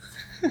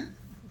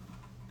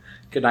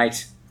 Good night.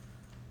 Hey,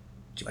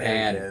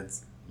 Japan,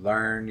 kids.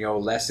 learn your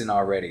lesson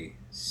already.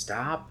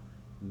 Stop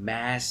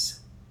mass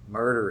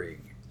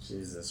murdering.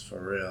 Jesus,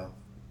 for real.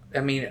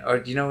 I mean,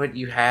 do you know what?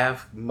 You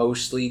have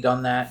mostly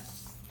done that,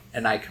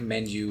 and I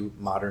commend you,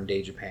 modern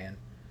day Japan.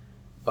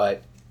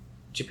 But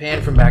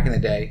Japan from back in the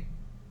day,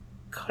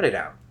 cut it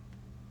out.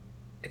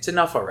 It's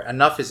enough already.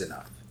 Enough is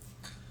enough.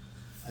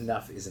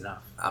 Enough is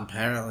enough.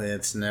 Apparently,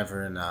 it's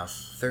never enough.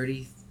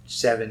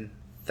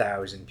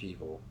 37,000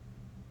 people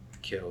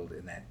killed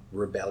in that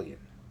rebellion.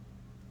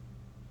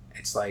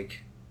 It's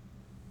like,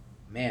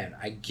 man,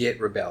 I get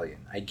rebellion.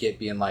 I get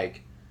being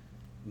like,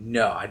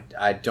 no,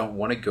 I don't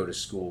want to go to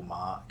school,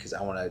 Ma, because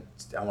I want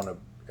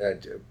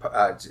to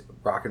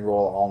rock and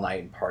roll all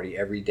night and party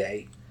every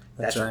day.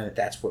 That's right.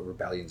 That's what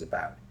rebellion's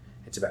about.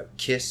 It's about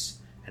Kiss,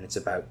 and it's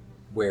about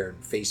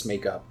wearing face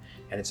makeup,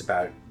 and it's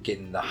about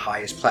getting the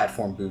highest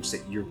platform boots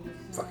that your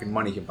fucking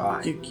money can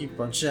buy. You keep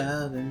on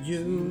shouting,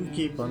 you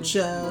keep on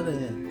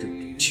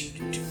shouting.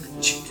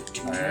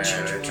 Alright,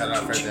 cut it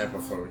off right there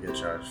before we get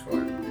charged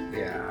for it.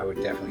 Yeah, I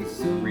would definitely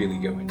really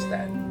go into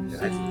that.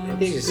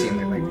 They just seem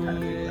like the kind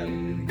of people that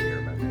would really care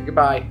about that.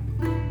 Goodbye.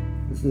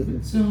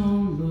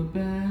 Don't look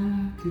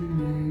back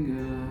in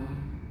anger.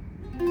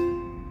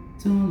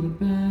 Don't look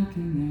back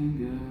in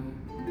anger.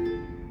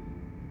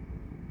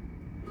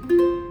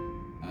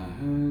 I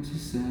heard you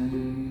say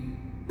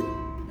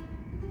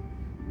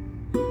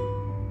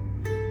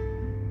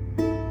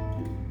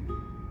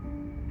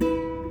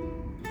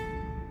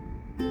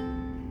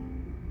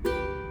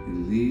at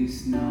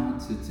least not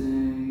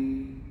today.